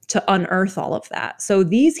Pluto to unearth all of that. So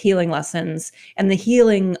these healing lessons and the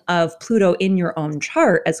healing of Pluto in your own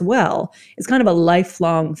chart as well is kind of a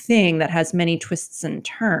lifelong thing that has many twists and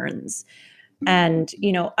turns. And,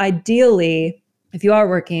 ideally, if you are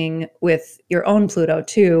working with your own Pluto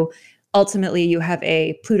too, ultimately you have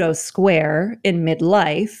a Pluto square in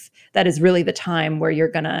midlife. That is really the time where you're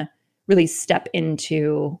going to really step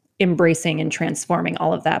into embracing and transforming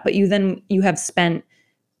all of that. But you have spent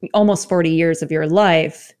almost 40 years of your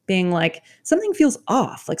life being like, something feels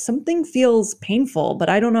off, like something feels painful, but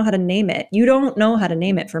I don't know how to name it. You don't know how to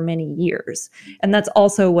name it for many years. And that's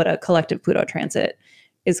also what a collective Pluto transit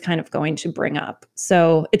is kind of going to bring up.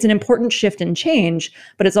 So it's an important shift and change,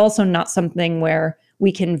 but it's also not something where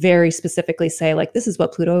we can very specifically say, like, this is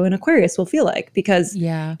what Pluto in Aquarius will feel like. Because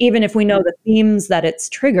even if we know the themes that it's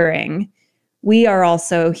triggering, we are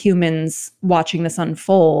also humans watching this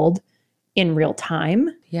unfold in real time.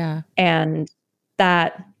 Yeah. And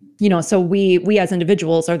that, so we as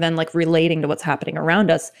individuals are then like relating to what's happening around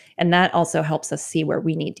us. And that also helps us see where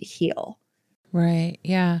we need to heal. Right.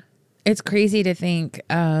 Yeah. It's crazy to think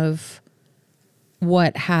of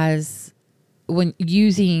what has, when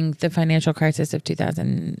using the financial crisis of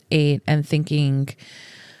 2008 and thinking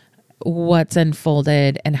what's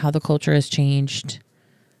unfolded and how the culture has changed,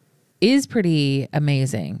 is pretty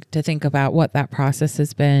amazing to think about what that process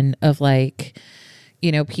has been of like,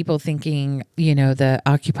 people thinking, the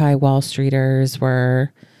Occupy Wall Streeters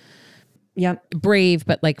were brave,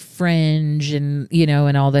 but like fringe and,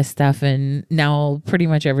 and all this stuff. And now pretty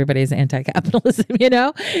much everybody's anti-capitalism,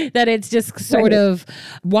 that it's just sort of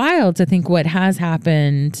wild to think what has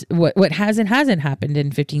happened, what hasn't happened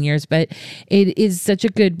in 15 years. But it is such a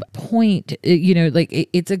good point,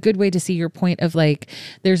 it's a good way to see your point of like,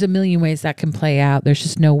 there's a million ways that can play out. There's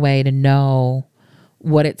just no way to know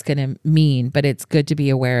what it's going to mean, but it's good to be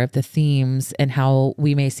aware of the themes and how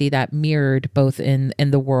we may see that mirrored both in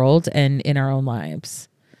the world and in our own lives.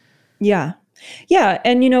 Yeah. Yeah.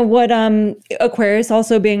 And you know what, Aquarius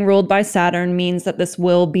also being ruled by Saturn means that this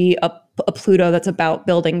will be a Pluto that's about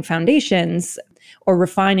building foundations or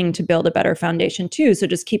refining to build a better foundation too. So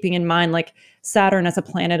just keeping in mind, like, Saturn as a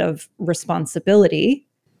planet of responsibility.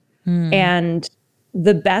 And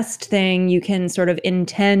the best thing you can sort of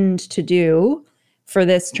intend to do for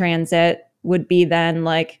this transit would be then,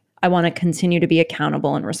 like, I want to continue to be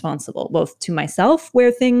accountable and responsible, both to myself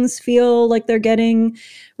where things feel like they're getting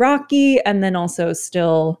rocky, and then also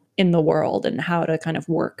still in the world and how to kind of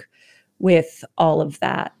work with all of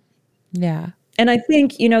that. Yeah. And I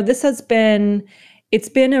think, you know, it's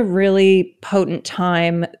been a really potent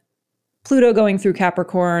time. Pluto going through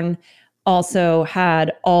Capricorn also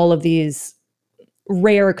had all of these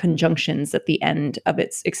rare conjunctions at the end of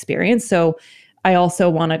its experience. So I also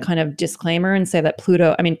want to kind of disclaimer and say that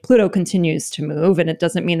Pluto continues to move, and it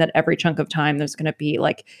doesn't mean that every chunk of time there's going to be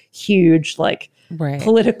like huge, like,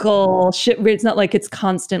 political shit. It's not like it's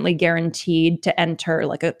constantly guaranteed to enter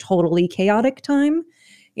like a totally chaotic time.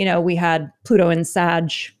 You know, we had Pluto in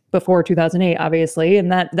Sag before 2008, obviously,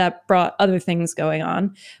 and that brought other things going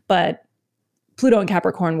on. But Pluto in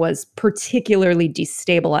Capricorn was particularly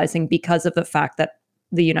destabilizing because of the fact that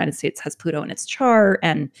the United States has Pluto in its chart,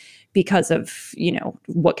 and because of, you know,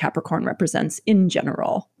 what Capricorn represents in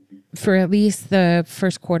general. For at least the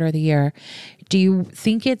first quarter of the year, do you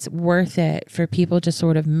think it's worth it for people to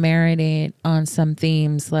sort of marinate on some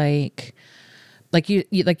themes like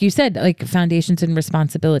you said, like foundations and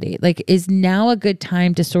responsibility? Like, is now a good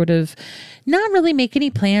time to sort of not really make any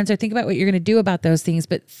plans or think about what you're going to do about those things,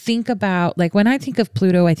 but think about, like, when I think of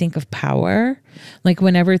Pluto, I think of power. Like,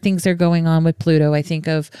 whenever things are going on with Pluto, I think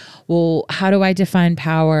of, well, how do I define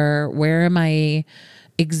power? Where am I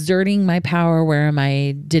exerting my power? Where am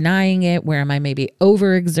I denying it? Where am I maybe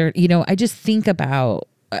overexert? You know, I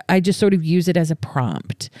just sort of use it as a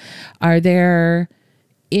prompt. Are there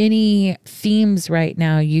any themes right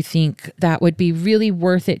now you think that would be really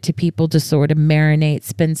worth it to people to sort of marinate,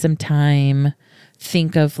 spend some time,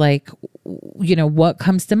 think of, like, you know, what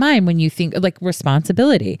comes to mind when you think like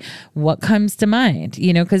responsibility? What comes to mind?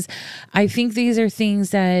 You know, because I think these are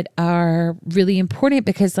things that are really important,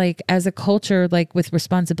 because, like, as a culture, like with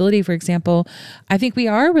responsibility, for example, I think we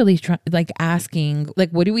are really asking,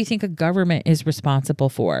 like, what do we think a government is responsible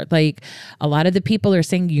for? Like, a lot of the people are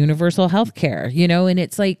saying universal health care, you know, and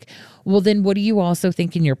it's like, well, then what do you also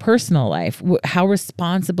think in your personal life? How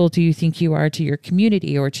responsible do you think you are to your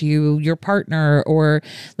community or to your partner? Or,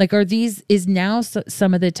 like, is now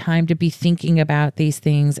some of the time to be thinking about these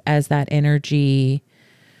things as that energy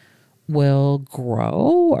will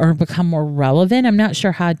grow or become more relevant? I'm not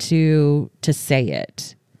sure how to say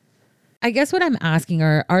it. I guess what I'm asking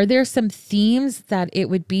are there some themes that it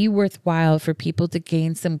would be worthwhile for people to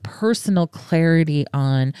gain some personal clarity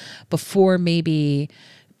on before maybe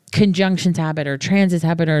conjunctions happen or transits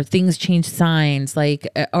happen or things change signs? Like,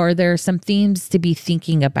 are there some themes to be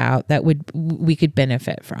thinking about that we could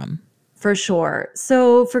benefit from? For sure.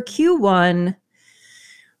 So for Q1,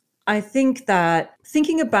 I think that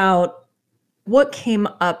thinking about what came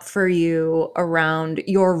up for you around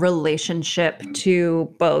your relationship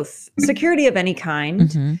to both security of any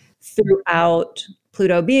kind throughout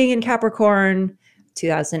Pluto being in Capricorn,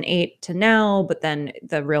 2008 to now, but then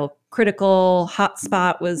the real critical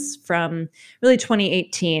hotspot was from really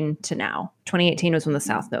 2018 to now. 2018 was when the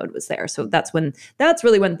South Node was there. So that's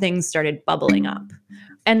really when things started bubbling up.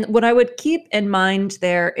 And what I would keep in mind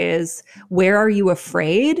there is, where are you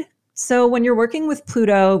afraid? So when you're working with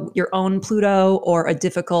Pluto, your own Pluto, or a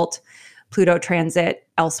difficult Pluto transit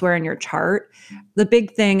elsewhere in your chart, the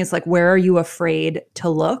big thing is, like, where are you afraid to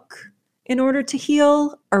look in order to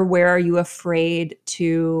heal? Or where are you afraid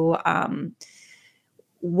to,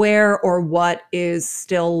 where or what is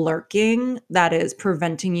still lurking that is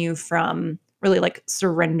preventing you from really, like,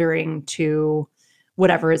 surrendering to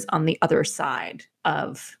whatever is on the other side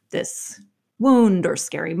of this wound or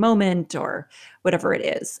scary moment or whatever it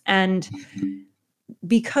is. And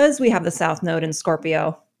because we have the South Node in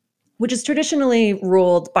Scorpio, which is traditionally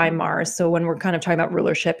ruled by Mars. So when we're kind of talking about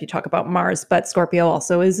rulership, you talk about Mars, but Scorpio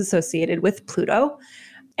also is associated with Pluto.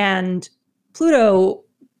 And Pluto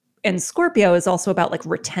and Scorpio is also about, like,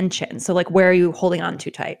 retention. So, like, where are you holding on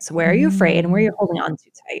too tight? So where are you afraid and where are you holding on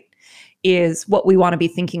too tight is what we want to be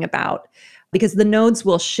thinking about, because the nodes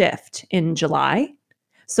will shift in July.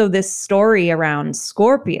 So this story around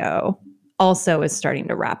Scorpio also is starting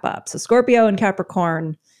to wrap up. So Scorpio and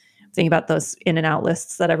Capricorn, think about those in and out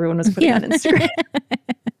lists that everyone was putting on Instagram.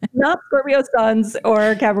 not Scorpio suns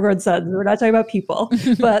or Capricorn suns. We're not talking about people,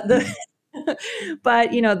 but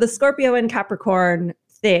but the Scorpio and Capricorn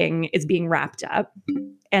thing is being wrapped up.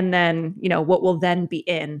 And then, what will then be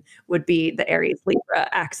in would be the Aries Libra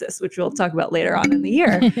axis, which we'll talk about later on in the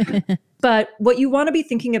year. But what you want to be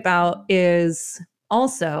thinking about is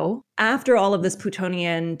also, after all of this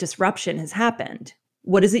Plutonian disruption has happened,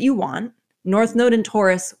 what is it you want? North Node in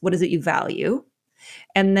Taurus, what is it you value?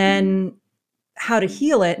 And then how to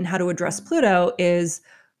heal it and how to address Pluto is,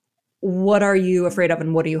 what are you afraid of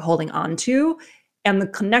and what are you holding on to? And the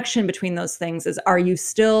connection between those things is, are you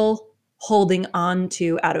still holding on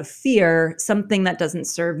to, out of fear, something that doesn't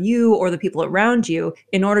serve you or the people around you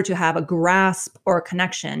in order to have a grasp or a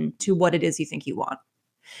connection to what it is you think you want?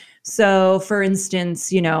 So for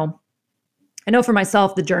instance, I know for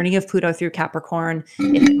myself, the journey of Pluto through Capricorn,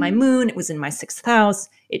 it hit my moon, it was in my 6th house,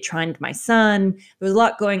 it trined my sun. There was a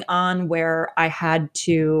lot going on where I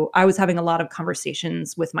was having a lot of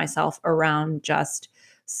conversations with myself around just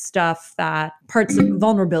stuff parts of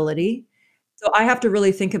vulnerability. So I have to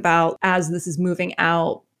really think about, as this is moving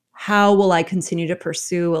out, how will I continue to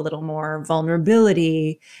pursue a little more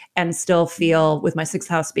vulnerability and still feel, with my 6th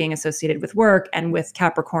house being associated with work and with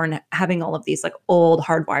Capricorn having all of these like old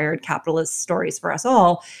hardwired capitalist stories for us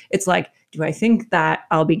all, it's like, do I think that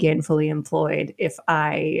I'll be gainfully employed if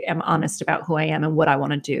I am honest about who I am and what I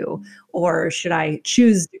want to do? Or should I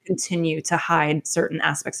choose to continue to hide certain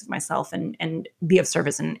aspects of myself and be of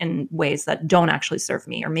service in ways that don't actually serve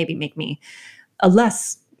me, or maybe make me a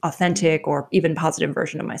less authentic or even positive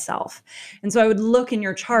version of myself? And so I would look in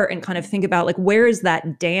your chart and kind of think about, like, where is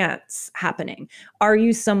that dance happening? Are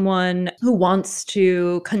you someone who wants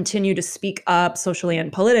to continue to speak up socially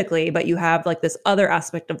and politically, but you have like this other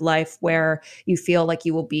aspect of life where you feel like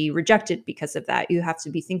you will be rejected because of that? You have to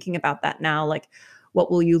be thinking about that now. Like, what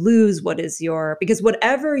will you lose? Because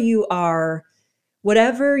whatever you're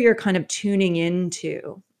kind of tuning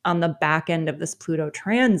into on the back end of this Pluto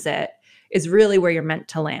transit is really where you're meant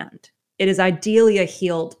to land. It is ideally a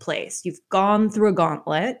healed place. You've gone through a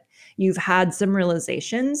gauntlet. You've had some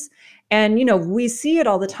realizations. And, we see it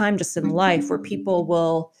all the time just in life, where people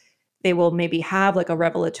will maybe have like a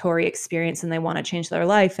revelatory experience and they want to change their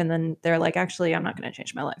life. And then they're like, actually, I'm not going to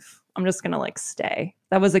change my life. I'm just going to like stay.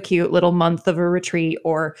 That was a cute little month of a retreat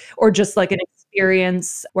or just like an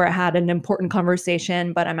experience where I had an important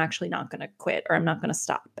conversation, but I'm actually not going to quit, or I'm not going to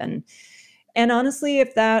stop. And honestly,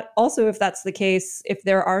 if that's the case, if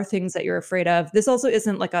there are things that you're afraid of, this also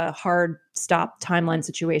isn't like a hard stop timeline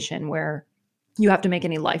situation where you have to make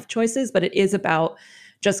any life choices, but it is about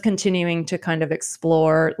just continuing to kind of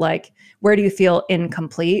explore, like, where do you feel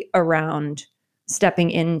incomplete around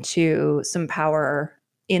stepping into some power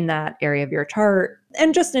in that area of your chart.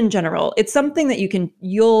 And just in general, it's something that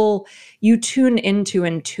you tune into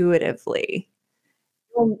intuitively.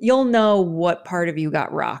 You'll know what part of you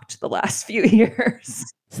got rocked the last few years.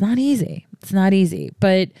 It's not easy.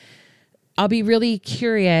 But I'll be really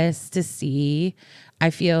curious to see. I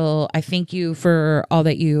thank you for all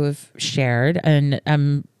that you have shared, and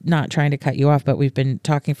I'm not trying to cut you off, but we've been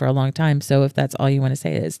talking for a long time. So if that's all you want to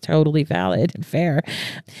say, it's totally valid and fair.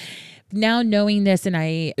 Now knowing this, and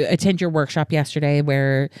I attend your workshop yesterday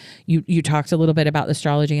where you talked a little bit about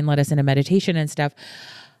astrology and led us into meditation and stuff.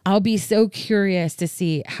 I'll be so curious to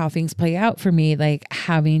see how things play out for me, like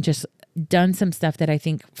having just done some stuff that I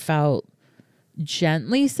think felt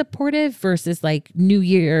gently supportive versus like new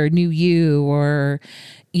year, new you, or,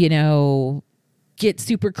 get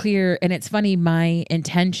super clear. And it's funny, my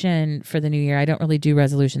intention for the new year, I don't really do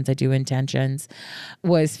resolutions, I do intentions,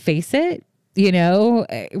 was face it.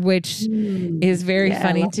 Which is very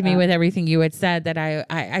funny to me with everything you had said, that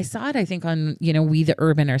I saw it, I think on, We the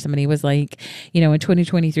Urban, or somebody was like, in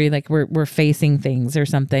 2023, like we're facing things or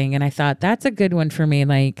something. And I thought that's a good one for me.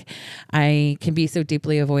 Like I can be so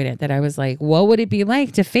deeply avoidant that I was like, what would it be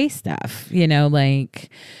like to face stuff? Like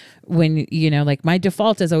when, like my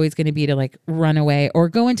default is always going to be to like run away or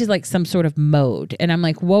go into like some sort of mode. And I'm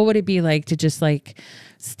like, what would it be like to just like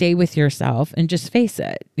stay with yourself and just face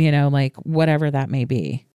it, like whatever that may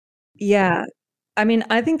be. Yeah. I mean,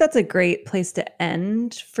 I think that's a great place to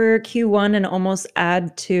end for Q1 and almost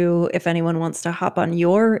add to, if anyone wants to hop on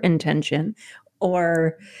your intention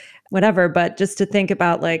or whatever, but just to think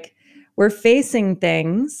about like, we're facing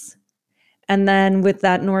things. And then with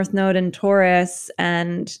that North Node in Taurus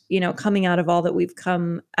and, coming out of all that we've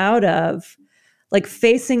come out of, like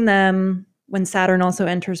facing them when Saturn also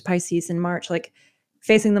enters Pisces in March, like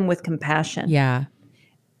facing them with compassion. Yeah.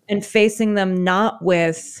 And facing them not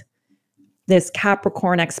with this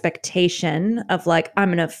Capricorn expectation of like, I'm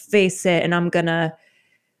going to face it and I'm going to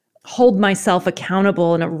hold myself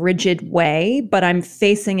accountable in a rigid way, but I'm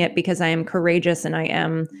facing it because I am courageous and I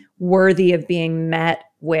am worthy of being met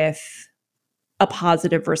with a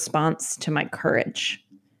positive response to my courage.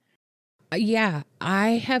 Yeah,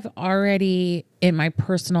 I have already in my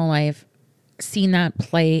personal life seen that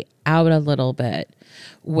play out a little bit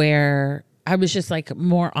where I was just like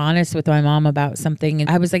more honest with my mom about something. And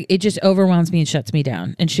I was like, it just overwhelms me and shuts me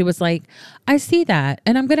down. And she was like, I see that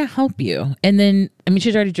and I'm going to help you. And then, I mean,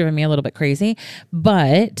 she's already driven me a little bit crazy,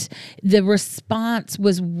 but the response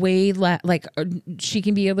was way like she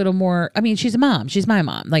can be a little more, I mean, she's a mom. She's my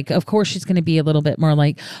mom. Like, of course she's going to be a little bit more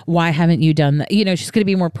like, why haven't you done that? You know, she's going to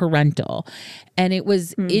be more parental. And it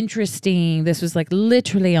was interesting. This was like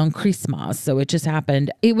literally on Christmas. So it just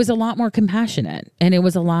happened. It was a lot more compassionate and it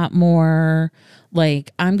was a lot more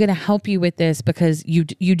like, I'm going to help you with this because you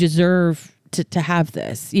deserve to have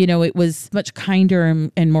this. You know, it was much kinder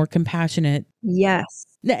and more compassionate. Yes.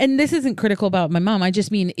 And this isn't critical about my mom. I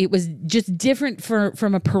just mean it was just different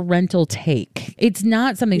from a parental take. It's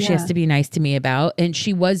not something she has to be nice to me about. And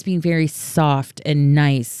she was being very soft and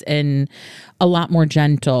nice and a lot more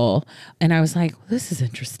gentle. And I was like, well, this is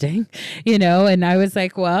interesting, you know? And I was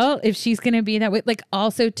like, well, if she's going to be that way, like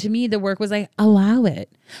also to me, the work was like, allow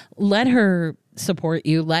it. Let her support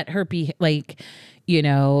you. Let her be like, you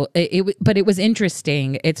know, but it was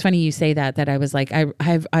interesting. It's funny you say that I was like,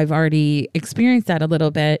 I've already experienced that a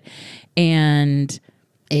little bit, and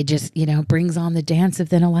it just, you know, brings on the dance of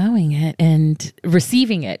then allowing it and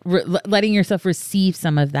receiving it, letting yourself receive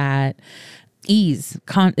some of that ease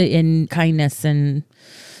and kindness and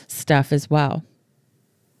stuff as well.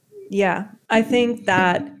 Yeah. I think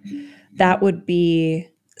that would be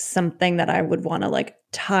something that I would want to like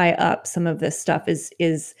tie up some of this stuff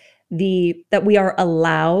is that we are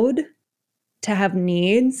allowed to have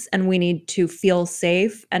needs and we need to feel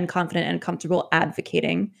safe and confident and comfortable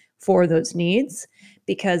advocating for those needs,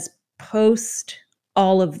 because post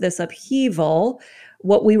all of this upheaval,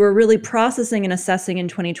 what we were really processing and assessing in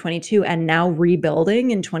 2022 and now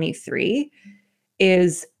rebuilding in 23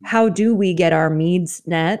 is how do we get our needs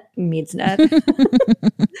met?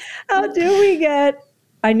 How do we get,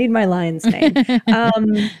 I need my lion's name.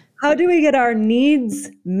 How do we get our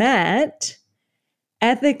needs met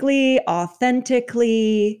ethically,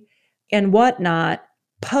 authentically, and whatnot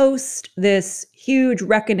post this huge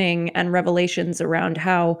reckoning and revelations around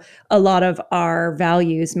how a lot of our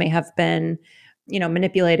values may have been, you know,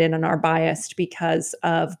 manipulated and are biased because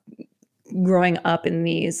of growing up in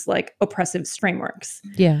these like oppressive frameworks.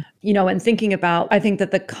 Yeah. You know, and thinking about, I think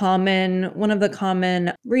that one of the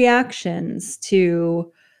common reactions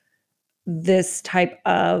to this type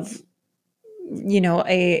of, you know,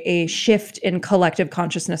 a shift in collective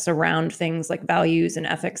consciousness around things like values and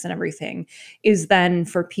ethics and everything is then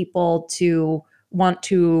for people to want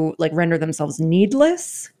to like render themselves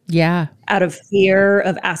needless. Yeah. Out of fear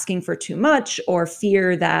of asking for too much or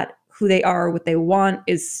fear that who they are, what they want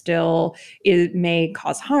it may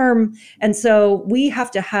cause harm. And so we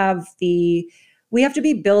have to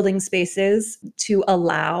be building spaces to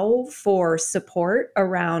allow for support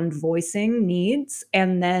around voicing needs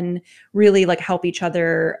and then really like help each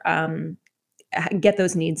other get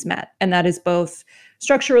those needs met. And that is both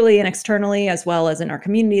structurally and externally, as well as in our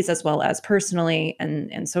communities, as well as personally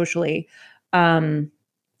and socially.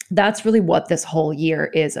 That's really what this whole year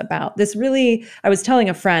is about. I was telling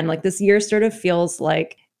a friend, like this year sort of feels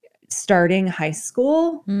like starting high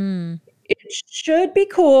school. It should be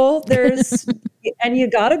cool. And you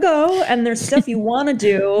gotta go, and there's stuff you want to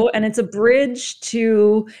do, and it's a bridge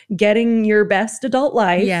to getting your best adult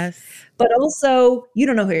life. Yes. But also, you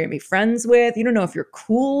don't know who you're gonna be friends with. You don't know if you're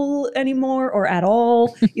cool anymore or at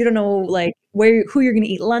all. You don't know like who you're gonna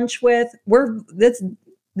eat lunch with.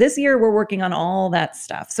 This year we're working on all that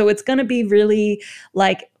stuff. So it's going to be really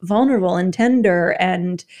like vulnerable and tender,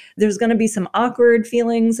 and there's going to be some awkward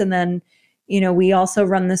feelings. And then, you know, we also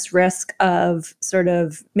run this risk of sort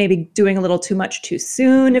of maybe doing a little too much too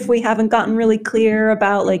soon if we haven't gotten really clear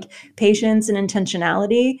about like patience and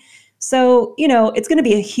intentionality. So, you know, it's going to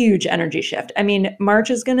be a huge energy shift. I mean, March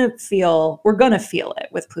is we're going to feel it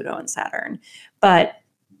with Pluto and Saturn, but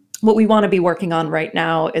what we want to be working on right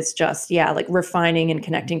now is just, like refining and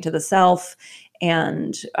connecting to the self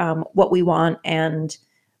and what we want and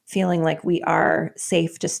feeling like we are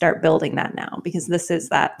safe to start building that now, because this is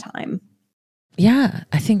that time. Yeah,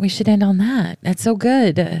 I think we should end on that. That's so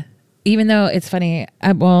good. Even though it's funny,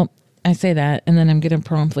 I say that and then I'm going to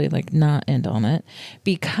promptly like not end on it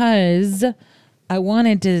because I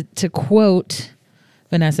wanted to quote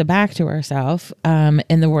Vanessa back to herself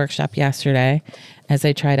in the workshop yesterday as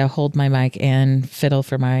I try to hold my mic and fiddle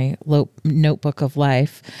for my notebook of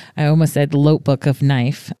life. I almost said notebook of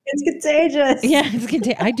knife. It's contagious. Yeah, it's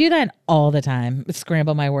contagious. I do that all the time.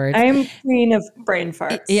 Scramble my words. I'm queen of brain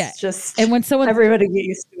farts. Yeah. Just and when someone everybody get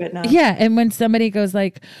used to it now. Yeah. And when somebody goes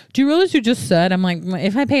like, do you realize you just said? I'm like,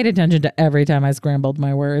 if I paid attention to every time I scrambled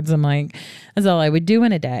my words, I'm like, that's all I would do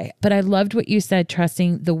in a day. But I loved what you said,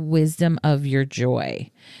 trusting the wisdom of your joy.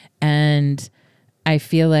 And I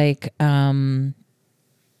feel like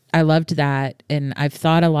I loved that. And I've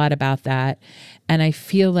thought a lot about that. And I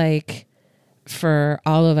feel like for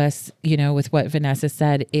all of us, you know, with what Vanessa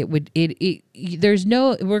said, there's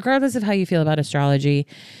no, regardless of how you feel about astrology,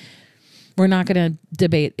 we're not going to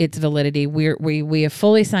debate its validity. We have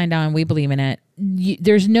fully signed on. We believe in it.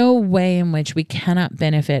 There's no way in which we cannot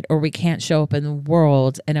benefit or we can't show up in the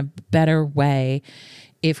world in a better way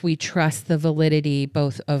if we trust the validity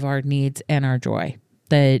both of our needs and our joy.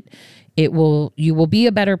 That you will be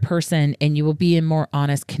a better person and you will be in more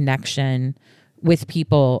honest connection with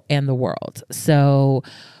people and the world. So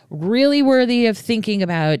really worthy of thinking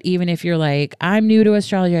about, even if you're like, I'm new to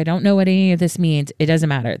astrology, I don't know what any of this means. It doesn't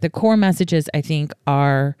matter. The core messages, I think,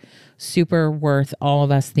 are super worth all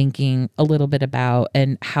of us thinking a little bit about,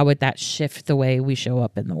 and how would that shift the way we show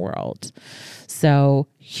up in the world. So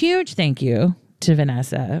huge thank you to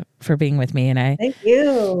Vanessa for being with me. And I Thank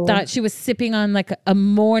you. thought she was sipping on like a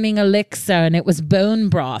morning elixir and it was bone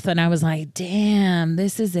broth. And I was like, damn,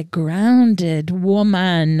 this is a grounded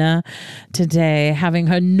woman today having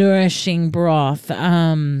her nourishing broth.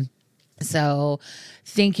 So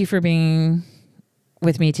thank you for being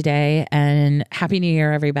with me today, and Happy New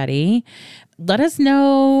Year, everybody. Let us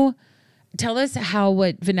know. Tell us how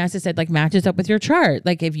what Vanessa said like matches up with your chart.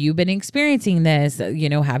 Like, have you been experiencing this? You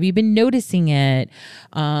know, have you been noticing it?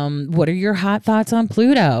 What are your hot thoughts on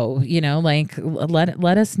Pluto? You know, like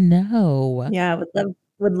let us know. Yeah,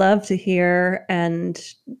 would love to hear, and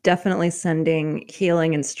definitely sending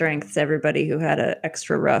healing and strength to everybody who had an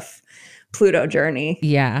extra rough Pluto journey.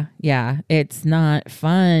 Yeah. It's not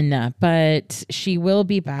fun, but she will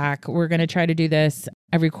be back. We're going to try to do this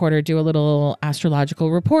every quarter, do a little astrological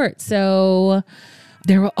report. So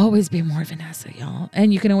there will always be more Vanessa, y'all.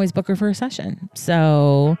 And you can always book her for a session.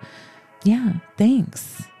 So yeah,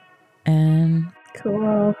 thanks. And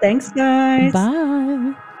cool. Thanks, guys.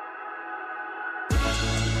 Bye.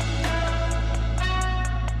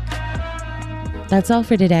 That's all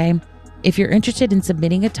for today. If you're interested in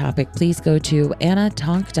submitting a topic, please go to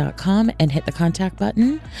annatonk.com and hit the contact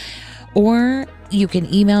button. Or you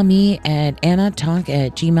can email me at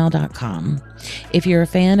annatonk@gmail.com. If you're a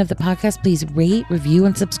fan of the podcast, please rate, review,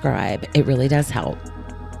 and subscribe. It really does help.